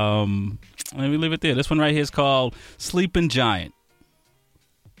 Let me leave it there. This one right here is called Sleeping Giant.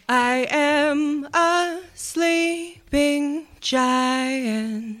 I am a sleeping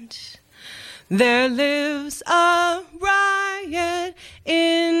giant. There lives a riot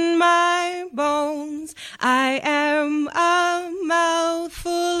in my bones. I am a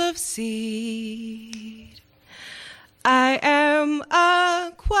mouthful of seed. I am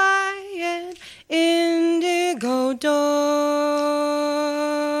a quiet indigo dawn.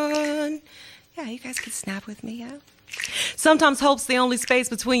 Yeah, you guys can snap with me, yeah? Sometimes hope's the only space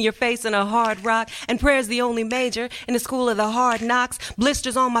between your face and a hard rock, and prayer's the only major in the school of the hard knocks.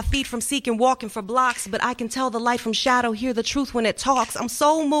 Blisters on my feet from seeking, walking for blocks, but I can tell the light from shadow, hear the truth when it talks. I'm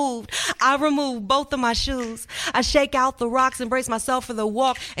so moved, I remove both of my shoes. I shake out the rocks, embrace myself for the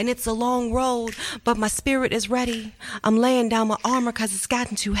walk, and it's a long road, but my spirit is ready. I'm laying down my armor 'cause it's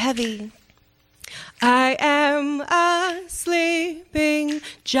gotten too heavy. I am a sleeping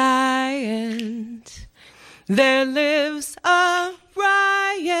giant. There lives a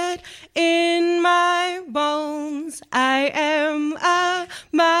riot in my bones. I am a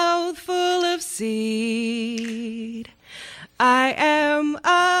mouthful of seed. I am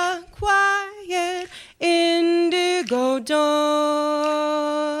a quiet indigo dawn.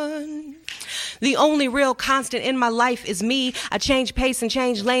 The only real constant in my life is me. I change pace and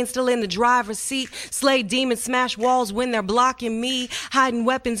change lanes, still in the driver's seat. Slay demons, smash walls when they're blocking me. Hiding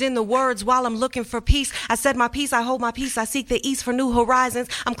weapons in the words while I'm looking for peace. I said my peace, I hold my peace. I seek the east for new horizons.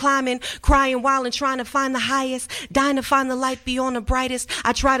 I'm climbing, crying while and trying to find the highest. Dying to find the light beyond the brightest.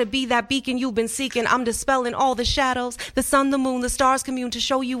 I try to be that beacon you've been seeking. I'm dispelling all the shadows. The sun, the moon, the stars commune to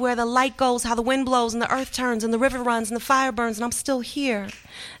show you where the light goes, how the wind blows and the earth turns and the river runs and the fire burns. And I'm still here.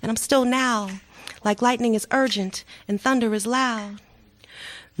 And I'm still now. Like lightning is urgent and thunder is loud.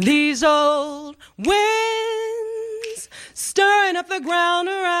 These old winds stirring up the ground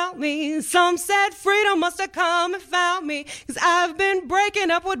around me. Some said freedom must have come and found me, 'cause I've been breaking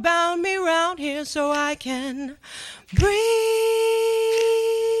up what bound me round here so I can breathe.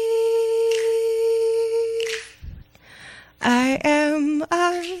 I am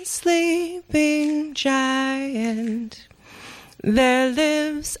a sleeping giant. There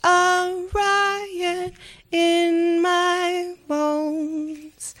lives a riot in my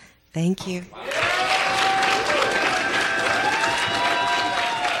bones. Thank you.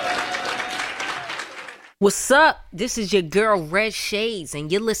 What's up? This is your girl Red Shades,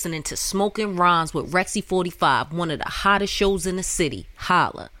 and you're listening to Smoking Rhymes with Rexy45, one of the hottest shows in the city.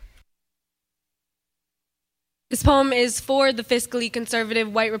 Holla. This poem is for the fiscally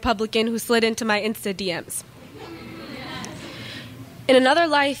conservative white Republican who slid into my Insta DMs. In another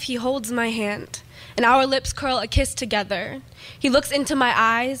life, he holds my hand, and our lips curl a kiss together. He looks into my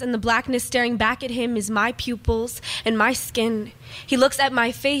eyes, and the blackness staring back at him is my pupils and my skin. He looks at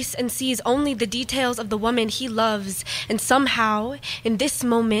my face and sees only the details of the woman he loves, and somehow, in this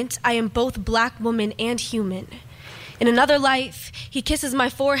moment, I am both black woman and human. In another life, he kisses my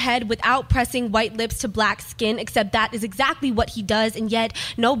forehead without pressing white lips to black skin, except that is exactly what he does, and yet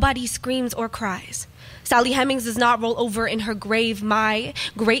nobody screams or cries. Sally Hemings does not roll over in her grave. My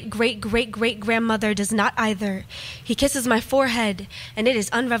great-great-great-great-grandmother does not either. He kisses my forehead, and it is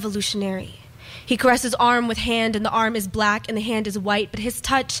unrevolutionary. He caresses arm with hand, and the arm is black and the hand is white, but his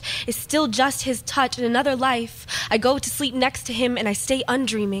touch is still just his touch. In another life, I go to sleep next to him and I stay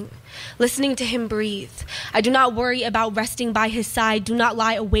undreaming, listening to him breathe. I do not worry about resting by his side, do not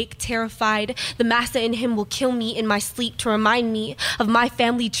lie awake terrified. The master in him will kill me in my sleep to remind me of my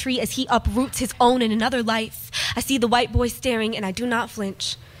family tree as he uproots his own in another life. I see the white boy staring and I do not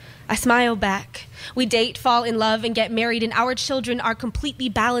flinch. I smile back. We date, fall in love, and get married, and our children are completely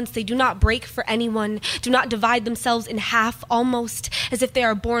balanced. They do not break for anyone, do not divide themselves in half, almost as if they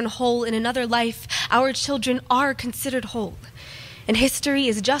are born whole. In another life, our children are considered whole. And history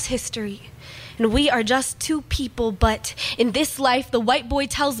is just history. And we are just two people, but in this life, the white boy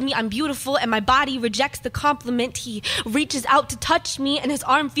tells me I'm beautiful and my body rejects the compliment. He reaches out to touch me and his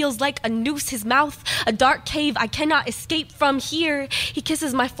arm feels like a noose, his mouth a dark cave I cannot escape from. Here, he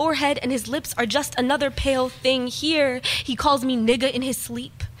kisses my forehead and his lips are just another pale thing. Here, he calls me nigga in his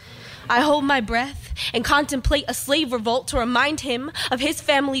sleep. I hold my breath and contemplate a slave revolt to remind him of his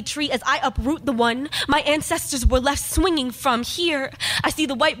family tree as I uproot the one my ancestors were left swinging from. Here, I see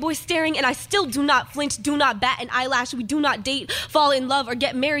the white boy staring and I still do not flinch, do not bat an eyelash. We do not date, fall in love, or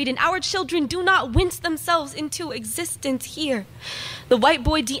get married, and our children do not wince themselves into existence. Here, the white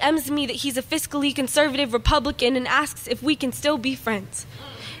boy DMs me that he's a fiscally conservative Republican and asks if we can still be friends.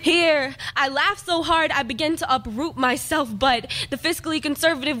 Here, I laugh so hard I begin to uproot myself, but the fiscally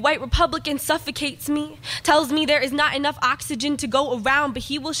conservative white Republican suffocates me, tells me there is not enough oxygen to go around, but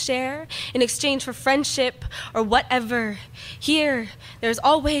he will share in exchange for friendship or whatever. Here, there's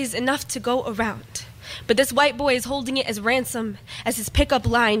always enough to go around. But this white boy is holding it as ransom, as his pickup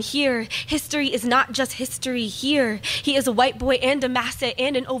line. Here, history is not just history. Here, he is a white boy and a master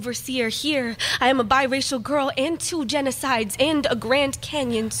and an overseer. Here, I am a biracial girl and 2 genocides and a Grand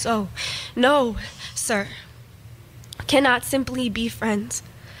Canyon. So, no, sir, cannot simply be friends.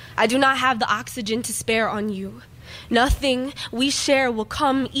 I do not have the oxygen to spare on you. Nothing we share will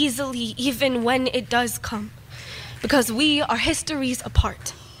come easily, even when it does come, because we are histories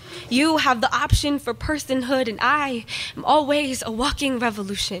apart. You have the option for personhood, and I am always a walking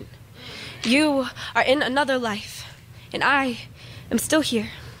revolution. You are in another life, and I am still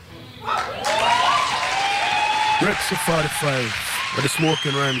here. Rexy 45, with the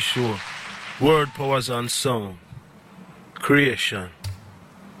Smoking Rhyme Show. Word, powers, and sound. Creation.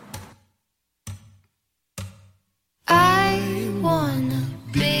 I wanna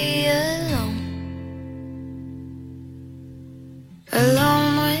be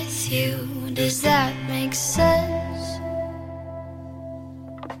alone with you. Does that make sense?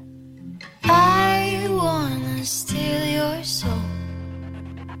 I wanna steal your soul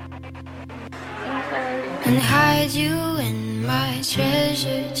and hide you in my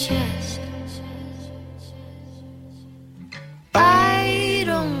treasure chest. I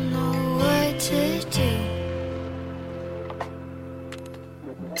don't know what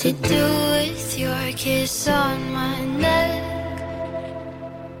to do with your kiss on my neck.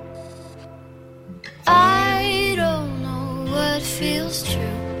 I don't know what feels true,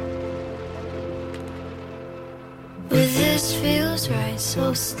 but this feels right,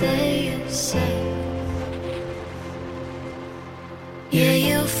 so stay a sec. Yeah,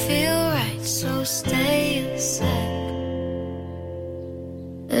 you feel right, so stay a sec.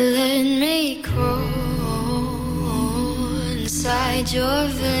 Let me crawl inside your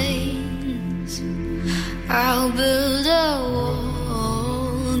veins. I'll build a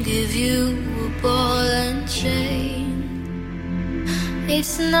wall, give you ball and chain.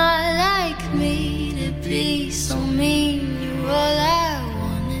 It's not like me to be so mean. You're all I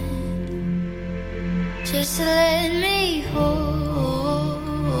wanted. Just let me hold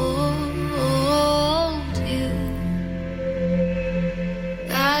you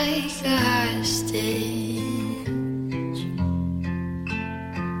like a hostage.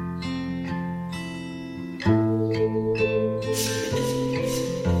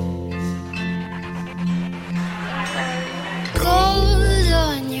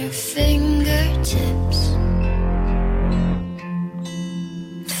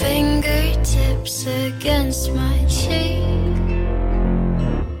 Fingertips against my cheek.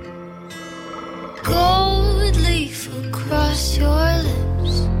 Gold leaf across your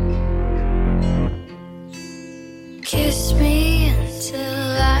lips. Kiss me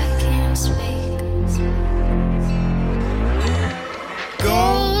until I can't speak.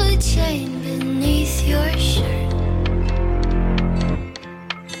 Gold chain beneath your shirt.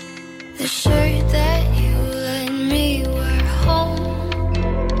 The shirt that you let me wear home.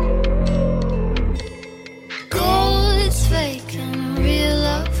 Gold's fake and real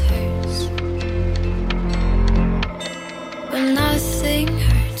love hurts, but nothing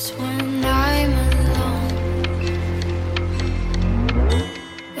hurts when I'm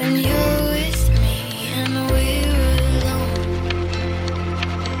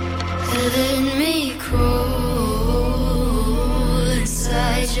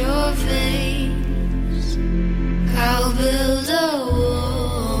inside your veins. I'll build a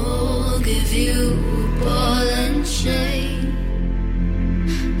wall, give you a ball and chain.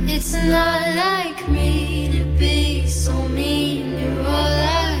 It's not like me to be so mean. You're all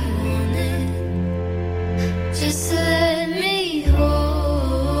I wanted. Just let me hold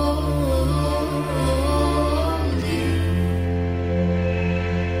you.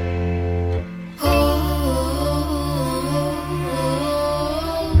 Hold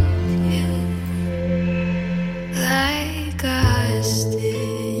you like us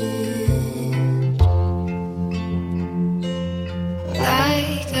did.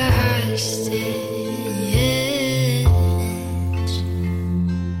 Like us did.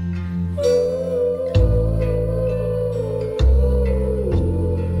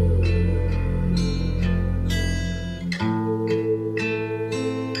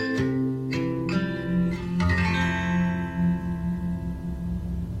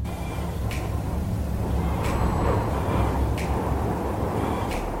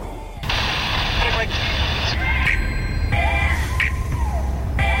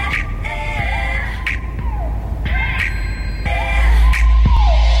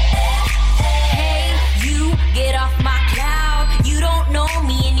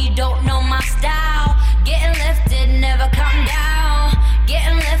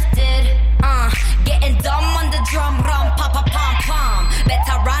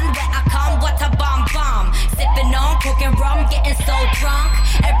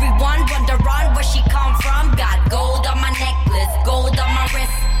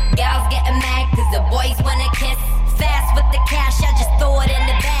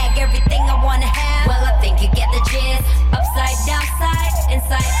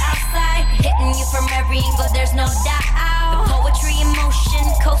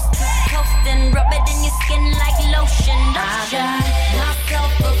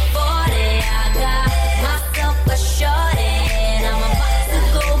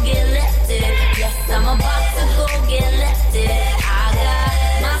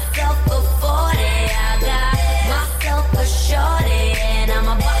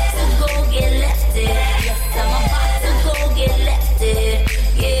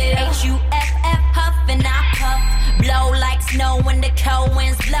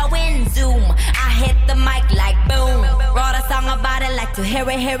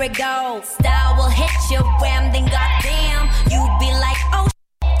 Here it goes. Style will hit your wham, then goddamn, you be like, oh,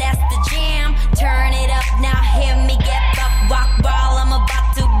 that's the jam. Turn it up now, hear me get up, rock while I'm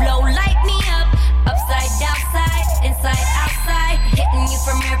about to blow. Light me up, upside, downside, inside, outside, hitting you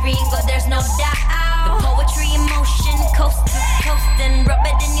from every angle. There's no doubt. The poetry in motion, coast to coast, and rub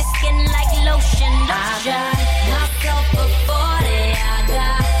it in your skin like lotion. I got myself a 40, I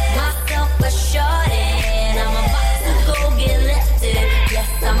got myself a shorty, and I'm about to go get lifted. Yes,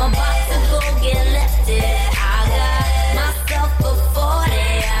 I'm about to go get lifted. I got myself a 40,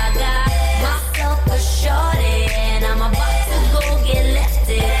 I got myself a shorty, and I'm about to go get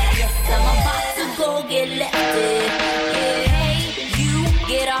lifted. Yes, I'm about to go get lifted. Yeah. Hey, you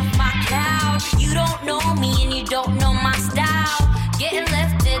get off my couch. You don't know me and you don't know my style. Getting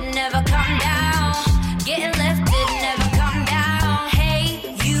lifted, never come down. Getting lifted, never come down.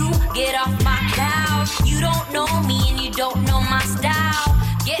 Hey, you get off my couch. You don't know me and you don't know my style.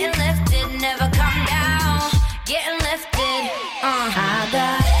 Getting lifted, never come down. Getting lifted, I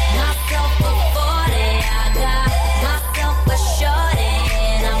got myself a 40, I got myself a shorty,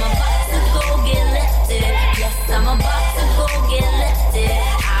 and I'm about to go get lifted. Yes, I'm about to go get lifted.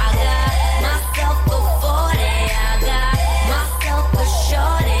 I got myself a 40, I got myself a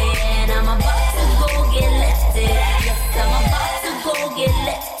shorty, and I'm about to go get lifted. Yes, I'm about to go get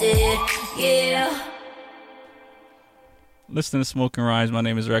lifted. Yeah. Listen to Smoking Rhymes. My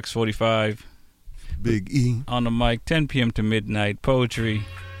name is Rex45. Big E. On the mic, 10 p.m. to midnight. Poetry.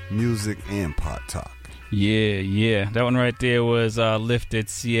 Music and pot talk. Yeah. That one right there was Lifted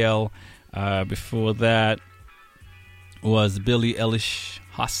CL. Before that was Billie Eilish,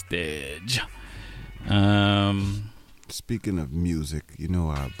 Hostage. Speaking of music, you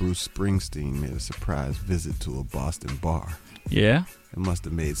know, Bruce Springsteen made a surprise visit to a Boston bar. Yeah? It must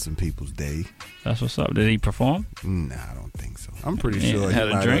have made some people's day. That's what's up. Did he perform? Nah, I don't think so. I'm pretty sure had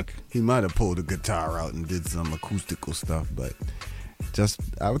a drink. He might have pulled a guitar out and did some acoustical stuff, but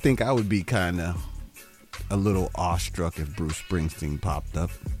I would think I would be kind of a little awestruck if Bruce Springsteen popped up.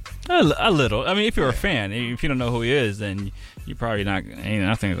 A little. I mean, if you're a fan, if you don't know who he is, then you're probably not. Ain't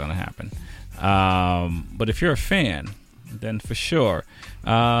nothing's gonna happen. But if you're a fan, then for sure.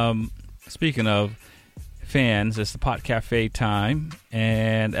 Speaking of fans, it's the Pot Cafe time,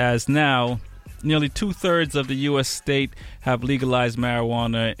 and as now Nearly 2/3 of the U.S. state have legalized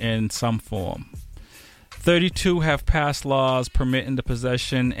marijuana in some form. 32 have passed laws permitting the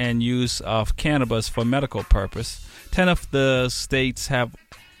possession and use of cannabis for medical purpose. 10 of the states have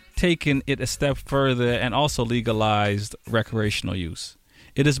taken it a step further and also legalized recreational use.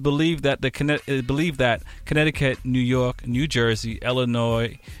 It is believed that Connecticut, New York, New Jersey,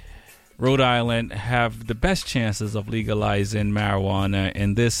 Illinois, Rhode Island have the best chances of legalizing marijuana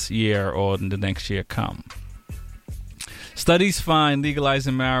in this year or in the next year come. Studies find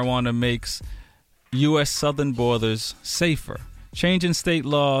legalizing marijuana makes U.S. southern borders safer. Change in state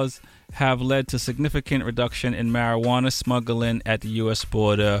laws have led to significant reduction in marijuana smuggling at the U.S.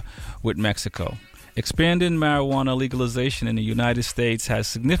 border with Mexico. Expanding marijuana legalization in the United States has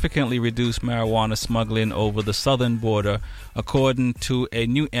significantly reduced marijuana smuggling over the southern border, according to a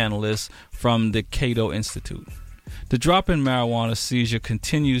new analyst from the Cato Institute. The drop in marijuana seizure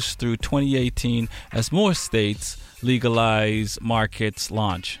continues through 2018 as more states legalize markets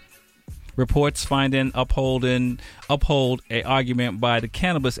launch. Reports finding uphold a argument by the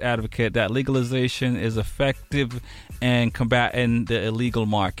cannabis advocate that legalization is effective in combating the illegal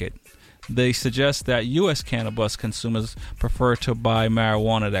market. They suggest that U.S. cannabis consumers prefer to buy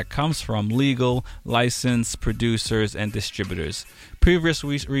marijuana that comes from legal, licensed producers and distributors. Previous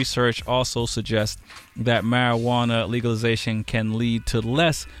research also suggests that marijuana legalization can lead to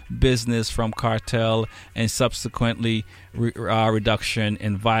less business from cartel and subsequently reduction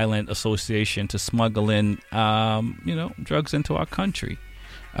in violent association to smuggling, drugs into our country.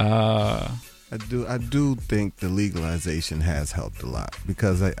 I do think the legalization has helped a lot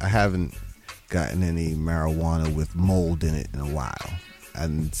because I haven't gotten any marijuana with mold in it in a while,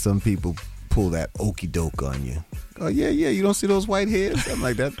 and some people pull that okey doke on you. Oh yeah, you don't see those white hairs? I'm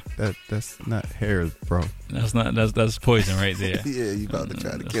like that's not hairs, bro. That's poison right there. Yeah, you about to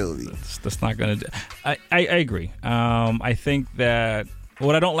try to kill me. That's not gonna do. I agree. I think that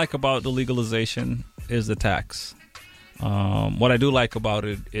what I don't like about the legalization is the tax. What I do like about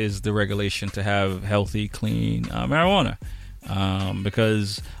it is the regulation to have healthy, clean marijuana,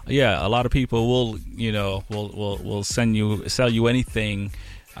 because a lot of people will sell you anything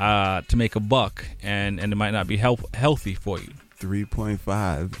to make a buck, and it might not be healthy for you.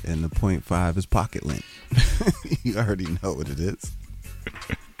 3.5 and the 0.5 is pocket lint. You already know what it is.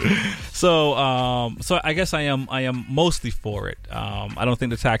 So I guess I am mostly for it. I don't think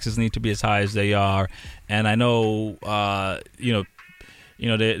the taxes need to be as high as they are, and I know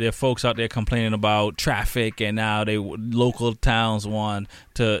there are folks out there complaining about traffic, and now local towns want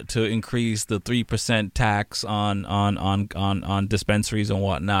to increase the 3% tax on dispensaries and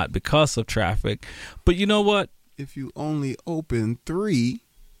whatnot because of traffic. But you know what? If you only open 3,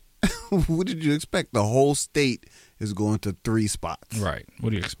 what did you expect? The whole state is going to 3 spots. Right.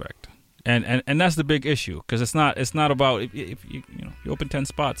 What do you expect? And that's the big issue, because it's not about if you open 10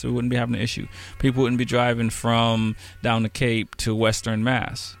 spots, we wouldn't be having an issue. People wouldn't be driving from down the Cape to Western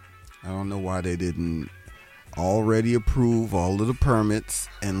Mass. I don't know why they didn't already approve all of the permits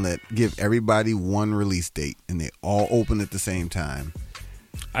and give everybody one release date and they all open at the same time.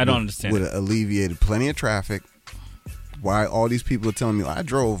 I don't understand. Would have alleviated plenty of traffic. Why all these people are telling me I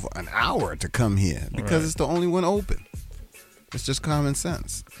drove an hour to come here because It's the only one open. It's just common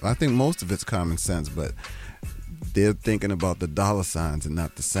sense. I think most of it's common sense, but they're thinking about the dollar signs and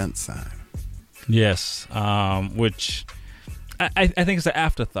not the cent sign. Yes, which I think is an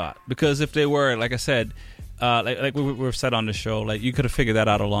afterthought, because if they were, like I said, like we've said on the show, like you could have figured that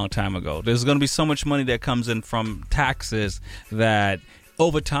out a long time ago. There's going to be so much money that comes in from taxes that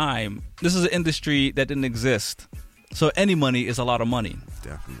over time, this is an industry that didn't exist. So any money is a lot of money.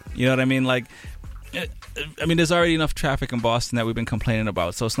 Definitely. You know what I mean? Like, there's already enough traffic in Boston that we've been complaining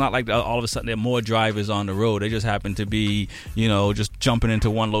about. So it's not like all of a sudden there are more drivers on the road. They just happen to be, just jumping into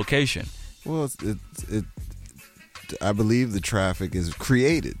one location. Well, I believe the traffic is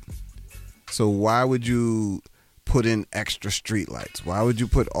created. So why would you put in extra streetlights? Why would you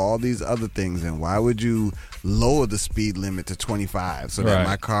put all these other things in? Why would you lower the speed limit to 25 so that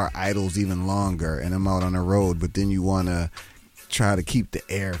my car idles even longer and I'm out on the road? But then you want to try to keep the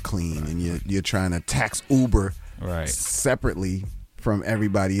air clean, and you're trying to tax Uber separately from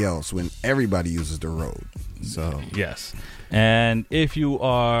everybody else when everybody uses the road. So yes. And if you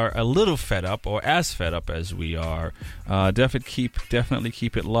are a little fed up, or as fed up as we are, definitely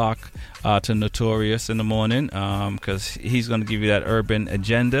keep it locked to Notorious in the morning, because he's going to give you that urban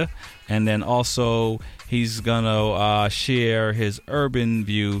agenda, and then also he's going to share his urban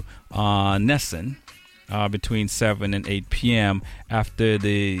view on Nesson between 7 and 8 p.m. after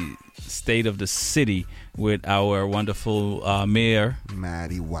the State of the City with our wonderful mayor,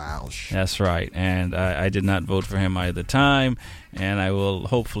 Matty Walsh. That's right. And I did not vote for him either time. And I will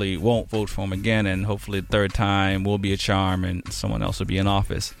hopefully won't vote for him again. And hopefully the third time will be a charm and someone else will be in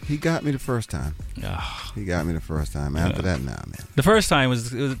office. He got me the first time. He got me the first time. After that, nah, man. The first time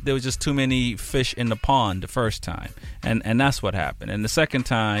there was just too many fish in the pond the first time. And that's what happened. And the second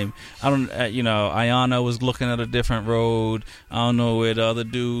time, Ayanna was looking at a different road. I don't know where the other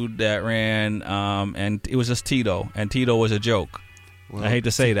dude that ran, and it was just Tito. And Tito was a joke. Well, I hate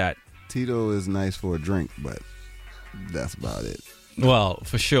to say that. Tito is nice for a drink, but that's about it. Well,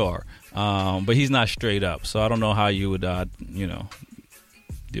 for sure. But he's not straight up. So I don't know how you would, deal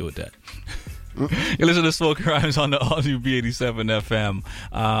with that. You listen to Smoking Rhymes on the all-new B87 FM.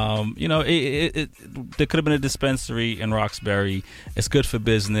 There could have been a dispensary in Roxbury. It's good for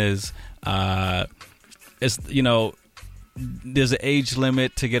business. There's an age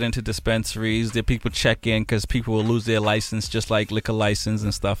limit to get into dispensaries. That people check in because people will lose their license, just like liquor license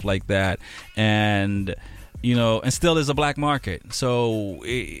and stuff like that. And still there's a black market. So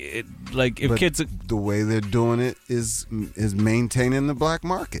kids, the way they're doing it is maintaining the black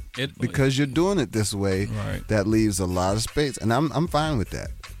market. Because you're doing it this way, right. That leaves a lot of space, and I'm fine with that.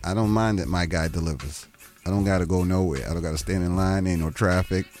 I don't mind that my guy delivers. I don't got to go nowhere. I don't got to stand in line. Ain't no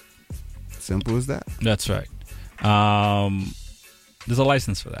traffic. Simple as that. That's right. There's a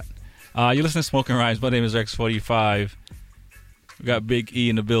license for that. You listen to Smoking Rhymes. My name is Rex45. We got Big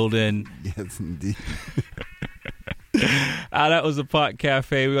E in the building. Yes, indeed. That was the Pot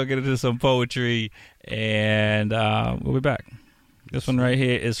Cafe. We're going to get into some poetry, and we'll be back. This one right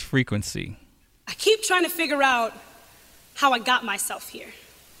here is Frequency. I keep trying to figure out how I got myself here.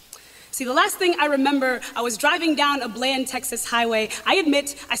 See, the last thing I remember, I was driving down a Bland, Texas highway. I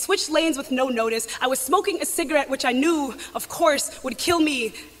admit, I switched lanes with no notice. I was smoking a cigarette, which I knew, of course, would kill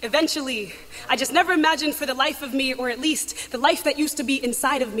me eventually. I just never imagined for the life of me, or at least the life that used to be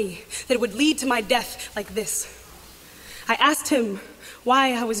inside of me, that it would lead to my death like this. I asked him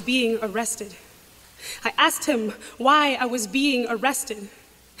why I was being arrested. I asked him why I was being arrested.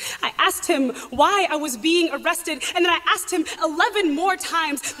 I asked him why I was being arrested, and then I asked him 11 more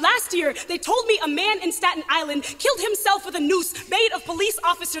times. Last year, they told me a man in Staten Island killed himself with a noose made of police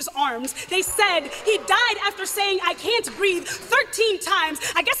officers' arms. They said he died after saying, "I can't breathe," 13 times.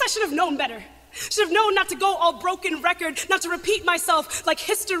 I guess I should have known better. Should have known not to go all broken record, not to repeat myself like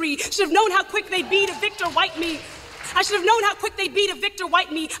history. Should have known how quick they'd be to Victor White me. I should have known how quick they'd be to Victor White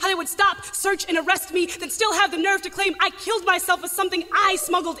me, how they would stop, search, and arrest me, then still have the nerve to claim I killed myself with something I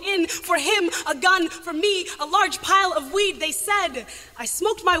smuggled in. For him, a gun. For me, a large pile of weed. They said I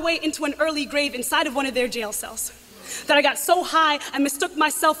smoked my way into an early grave inside of one of their jail cells. That I got so high, I mistook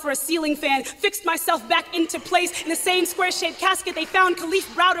myself for a ceiling fan, fixed myself back into place in the same square-shaped casket they found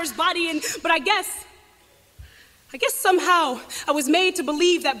Khalif Browder's body in. But I guess somehow I was made to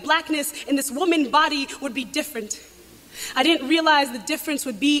believe that blackness in this woman body would be different. I didn't realize the difference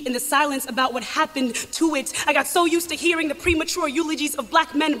would be in the silence about what happened to it. I got so used to hearing the premature eulogies of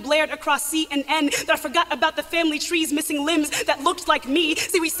black men blared across CNN that I forgot about the family trees missing limbs that looked like me.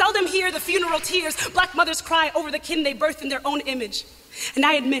 See, we seldom hear the funeral tears black mothers cry over the kin they birthed in their own image. And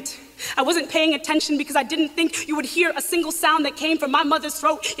I admit, I wasn't paying attention because I didn't think you would hear a single sound that came from my mother's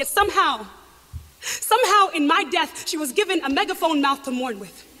throat. Yet somehow in my death, she was given a megaphone mouth to mourn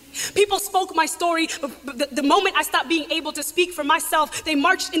with. People spoke my story, but the moment I stopped being able to speak for myself, they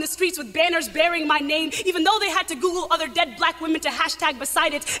marched in the streets with banners bearing my name, even though they had to Google other dead black women to hashtag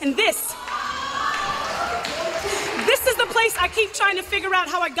beside it. And this is the place I keep trying to figure out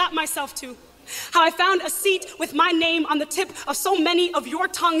how I got myself to. How I found a seat with my name on the tip of so many of your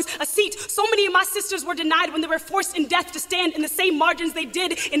tongues, a seat so many of my sisters were denied when they were forced in death to stand in the same margins they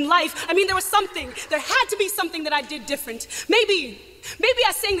did in life. I mean, there had to be something that I did different. Maybe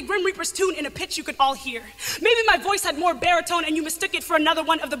I sang the Grim Reaper's tune in a pitch you could all hear. Maybe my voice had more baritone and you mistook it for another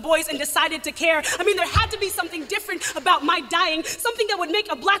one of the boys and decided to care. I mean, there had to be something different about my dying, something that would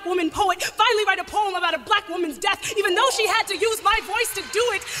make a black woman poet finally write a poem about a black woman's death, even though she had to use my voice to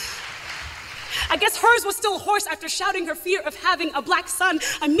do it. I guess hers was still hoarse after shouting her fear of having a black son.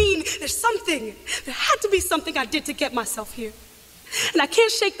 I mean, there had to be something I did to get myself here. And I can't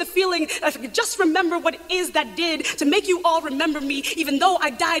shake the feeling that if I could just remember what it is that did to make you all remember me, even though I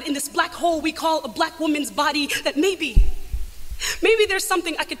died in this black hole we call a black woman's body, that maybe there's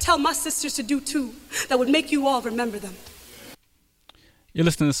something I could tell my sisters to do too that would make you all remember them. You're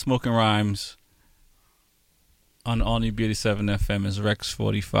listening to Smoking Rhymes on All New Beauty 7 FM is Rex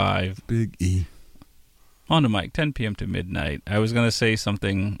 45. Big E. On the mic, 10 p.m. to midnight. I was going to say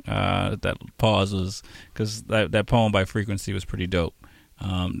something that pause was, because that poem by Frequency was pretty dope.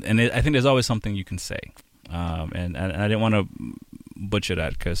 I think there's always something you can say. And I didn't want to butcher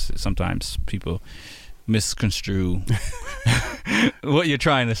that because sometimes people misconstrue what you're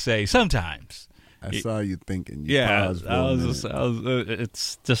trying to say. Sometimes. I saw you thinking. It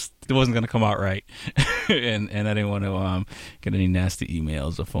wasn't going to come out right, and I didn't want to get any nasty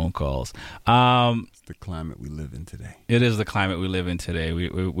emails or phone calls. It's the climate we live in today. It is the climate we live in today.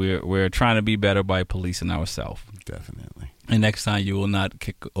 We're trying to be better by policing ourselves. Definitely. And next time you will not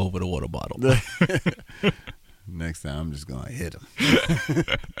kick over the water bottle. Next time I'm just going to hit him.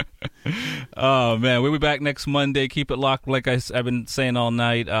 Oh, man. We'll be back next Monday. Keep it locked, like I've been saying all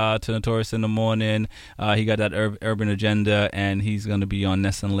night, to Notorious in the morning. He got that urban agenda, and he's going to be on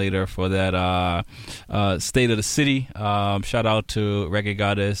Nessun later for that State of the City. Shout out to Reggae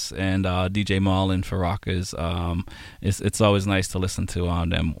Goddess and DJ Marlon for Rockers. It's always nice to listen to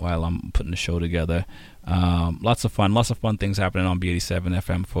them while I'm putting the show together. Lots of fun things happening on B87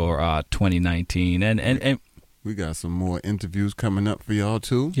 FM for 2019. And we got some more interviews coming up for y'all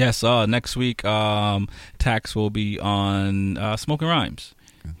too. Yes, next week Tax will be on Smoking Rhymes.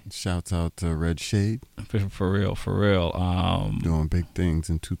 Shouts out to Red Shade. For real. Doing big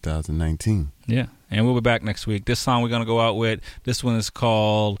things in 2019. Yeah, and we'll be back next week. This song we're going to go out with, this one is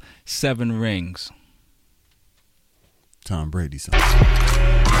called Seven Rings. Tom Brady song.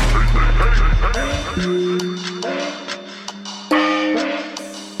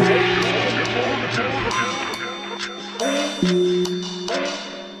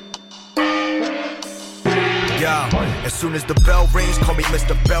 As soon as the bell rings, call me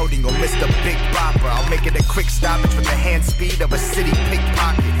Mr. Belding or Mr. Big Bopper. I'll make it a quick stoppage with the hand speed of a city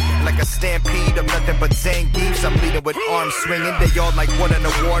pickpocket. Like a stampede of nothing but Zangiefs, I'm leading with arms swinging. They all like what an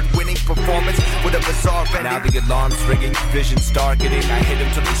award-winning performance with a bizarre ending. Now the alarm's ringing, visions darkening. I hit them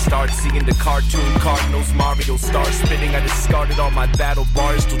till they start seeing the cartoon Cardinals, Mario stars spitting. I discarded all my battle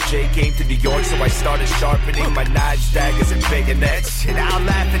bars till Jay came to New York, so I started sharpening my knives, daggers, and bayonets. And I'll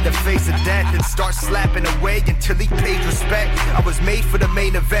laugh in the face of death and start slapping away until he pays respect. I was made for the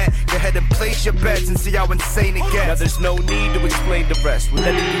main event. Go ahead and place your bets and see how insane it gets. Now there's no need to explain the rest. We'll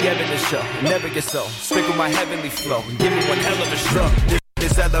let it be evidence show. Never get so. Stick with my heavenly flow and give me one hell of a stroke.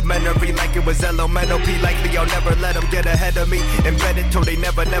 This elementary like it was elementary. Likely I'll never let them get ahead of me. Embedded till they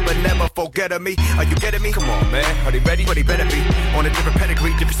never forget of me. Are you getting me? Come on, man. Are they ready? Well, they better be. On a different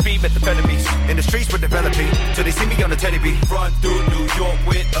pedigree, different speed, methamphetamines. In the streets we're developing till they see me on the Teddy B. Run through New York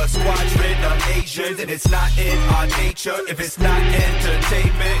with a squadron of Asians, and it's not in our nature if it's not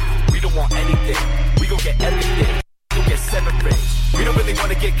entertainment. We don't want anything. We gon' get everything. We'll get 7 rings. We don't really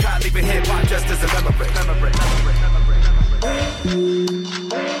wanna get caught leaving hip-hop just as a memory.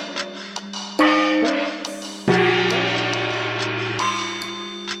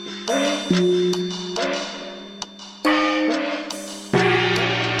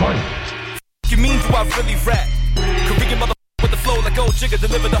 You mean do I really rap? Korean mother with the flow like old Jigga.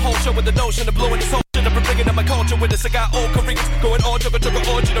 Deliver the whole show with the notion of blowing this whole shit up and bringing up my culture with this. I got old Koreans going all jugga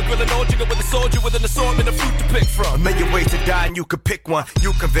orgy, no grilling all jigga with a soldier with an assortment of fruit to pick from. A million ways to die and you could pick one.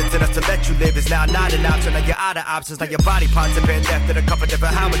 You convincing us to let you live is now not an option. Now you're out of options. Now your body parts have been left in a couple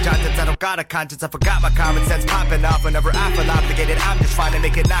different Howard Johnsons. I don't got a conscience. I forgot my common sense popping off whenever I feel obligated. I'm just trying to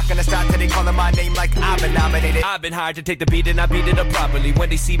make it, not gonna stop till they calling my name like I've been nominated. I've been hired to take the beat and I beat it up properly. When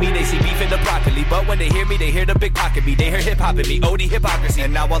they see me, they see beef in the broccoli. But when they hear me, they hear the big pocket me. They hear hip hop in me, OD hypocrisy.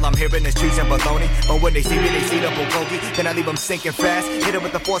 And now all I'm hearing is cheese and bologna. But when they see me, they see the bulgogi. Then I leave them sinking fast. Hit them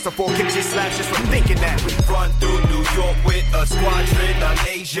with the force of 4 kicks, she slaps just from thinking that. We run through New York with a squadron of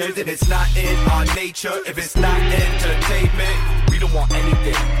Asians, and it's not in our nature if it's not entertainment. We don't want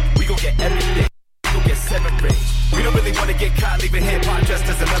anything. We gon' get everything. We gon' get 7 rings. We don't really wanna get caught leaving hip-hop just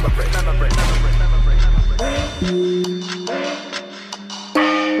as a memory.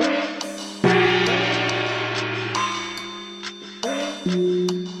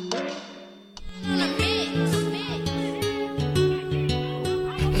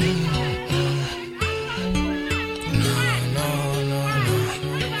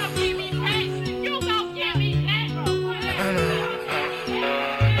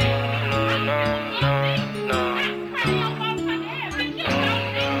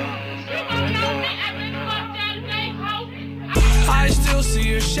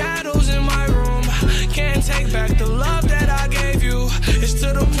 Shadows in my room, can't take back the love that I gave you. It's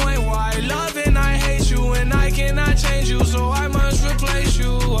to the point why I love and I hate you, and I cannot change you, so I must replace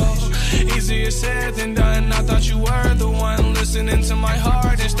you. Oh, easier said than done. I thought you were the one listening to my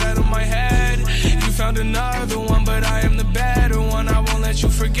heart instead of my head. You found another one, but I am the better one. I won't let you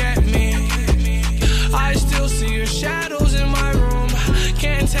forget me. I still see your shadows in my room,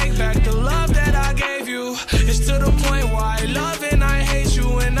 can't take back the love that I gave you. It's to the point why I love and I hate you,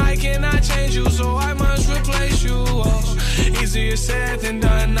 easier said than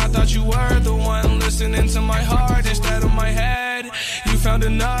done. I thought you were the one listening to my heart instead of my head. You found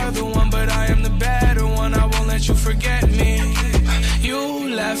another one, but I am the better one. I won't let you forget me.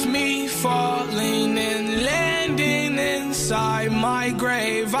 You left me falling and landing inside my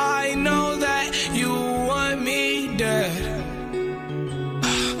grave. I know that you want me dead.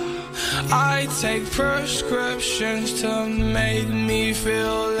 I take prescriptions to make me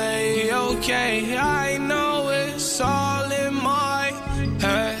feel A-okay. I know it's all in my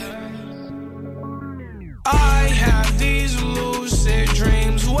head. I have these lucid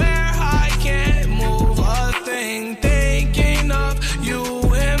dreams where I can't move a thing, thinking of you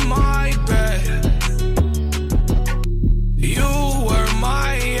in my bed. You were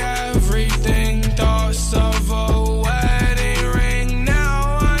my everything, thoughts of a wedding ring.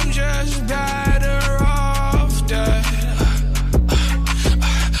 Now I'm just better off dead.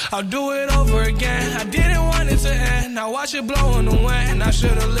 I'll do it over again. I didn't want it to end. I watch it blow in the wind. I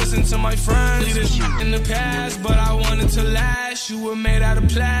should've listened to my friends. Leave this in the past, but I wanted to last. You were made out of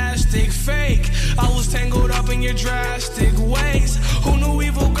plastic, fake. I was tangled up in your drastic ways. Who knew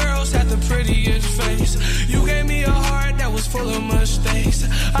evil girls had the prettiest face? You gave me a heart that was full of mistakes.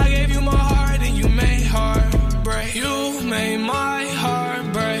 I gave you my heart and you made heartbreak. You made my heart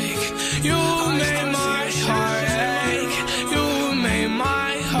break. You made my heart ache. You made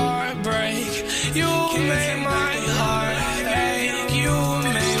my heart break. You made my heart ache. You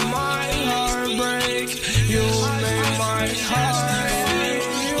made my heart break. You made my heart ache.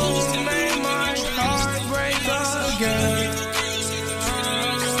 You made my heart break again.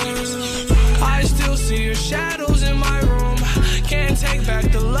 I still see your shadows in my room. Can't take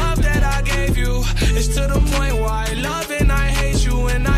back the love that I gave you. It's to the point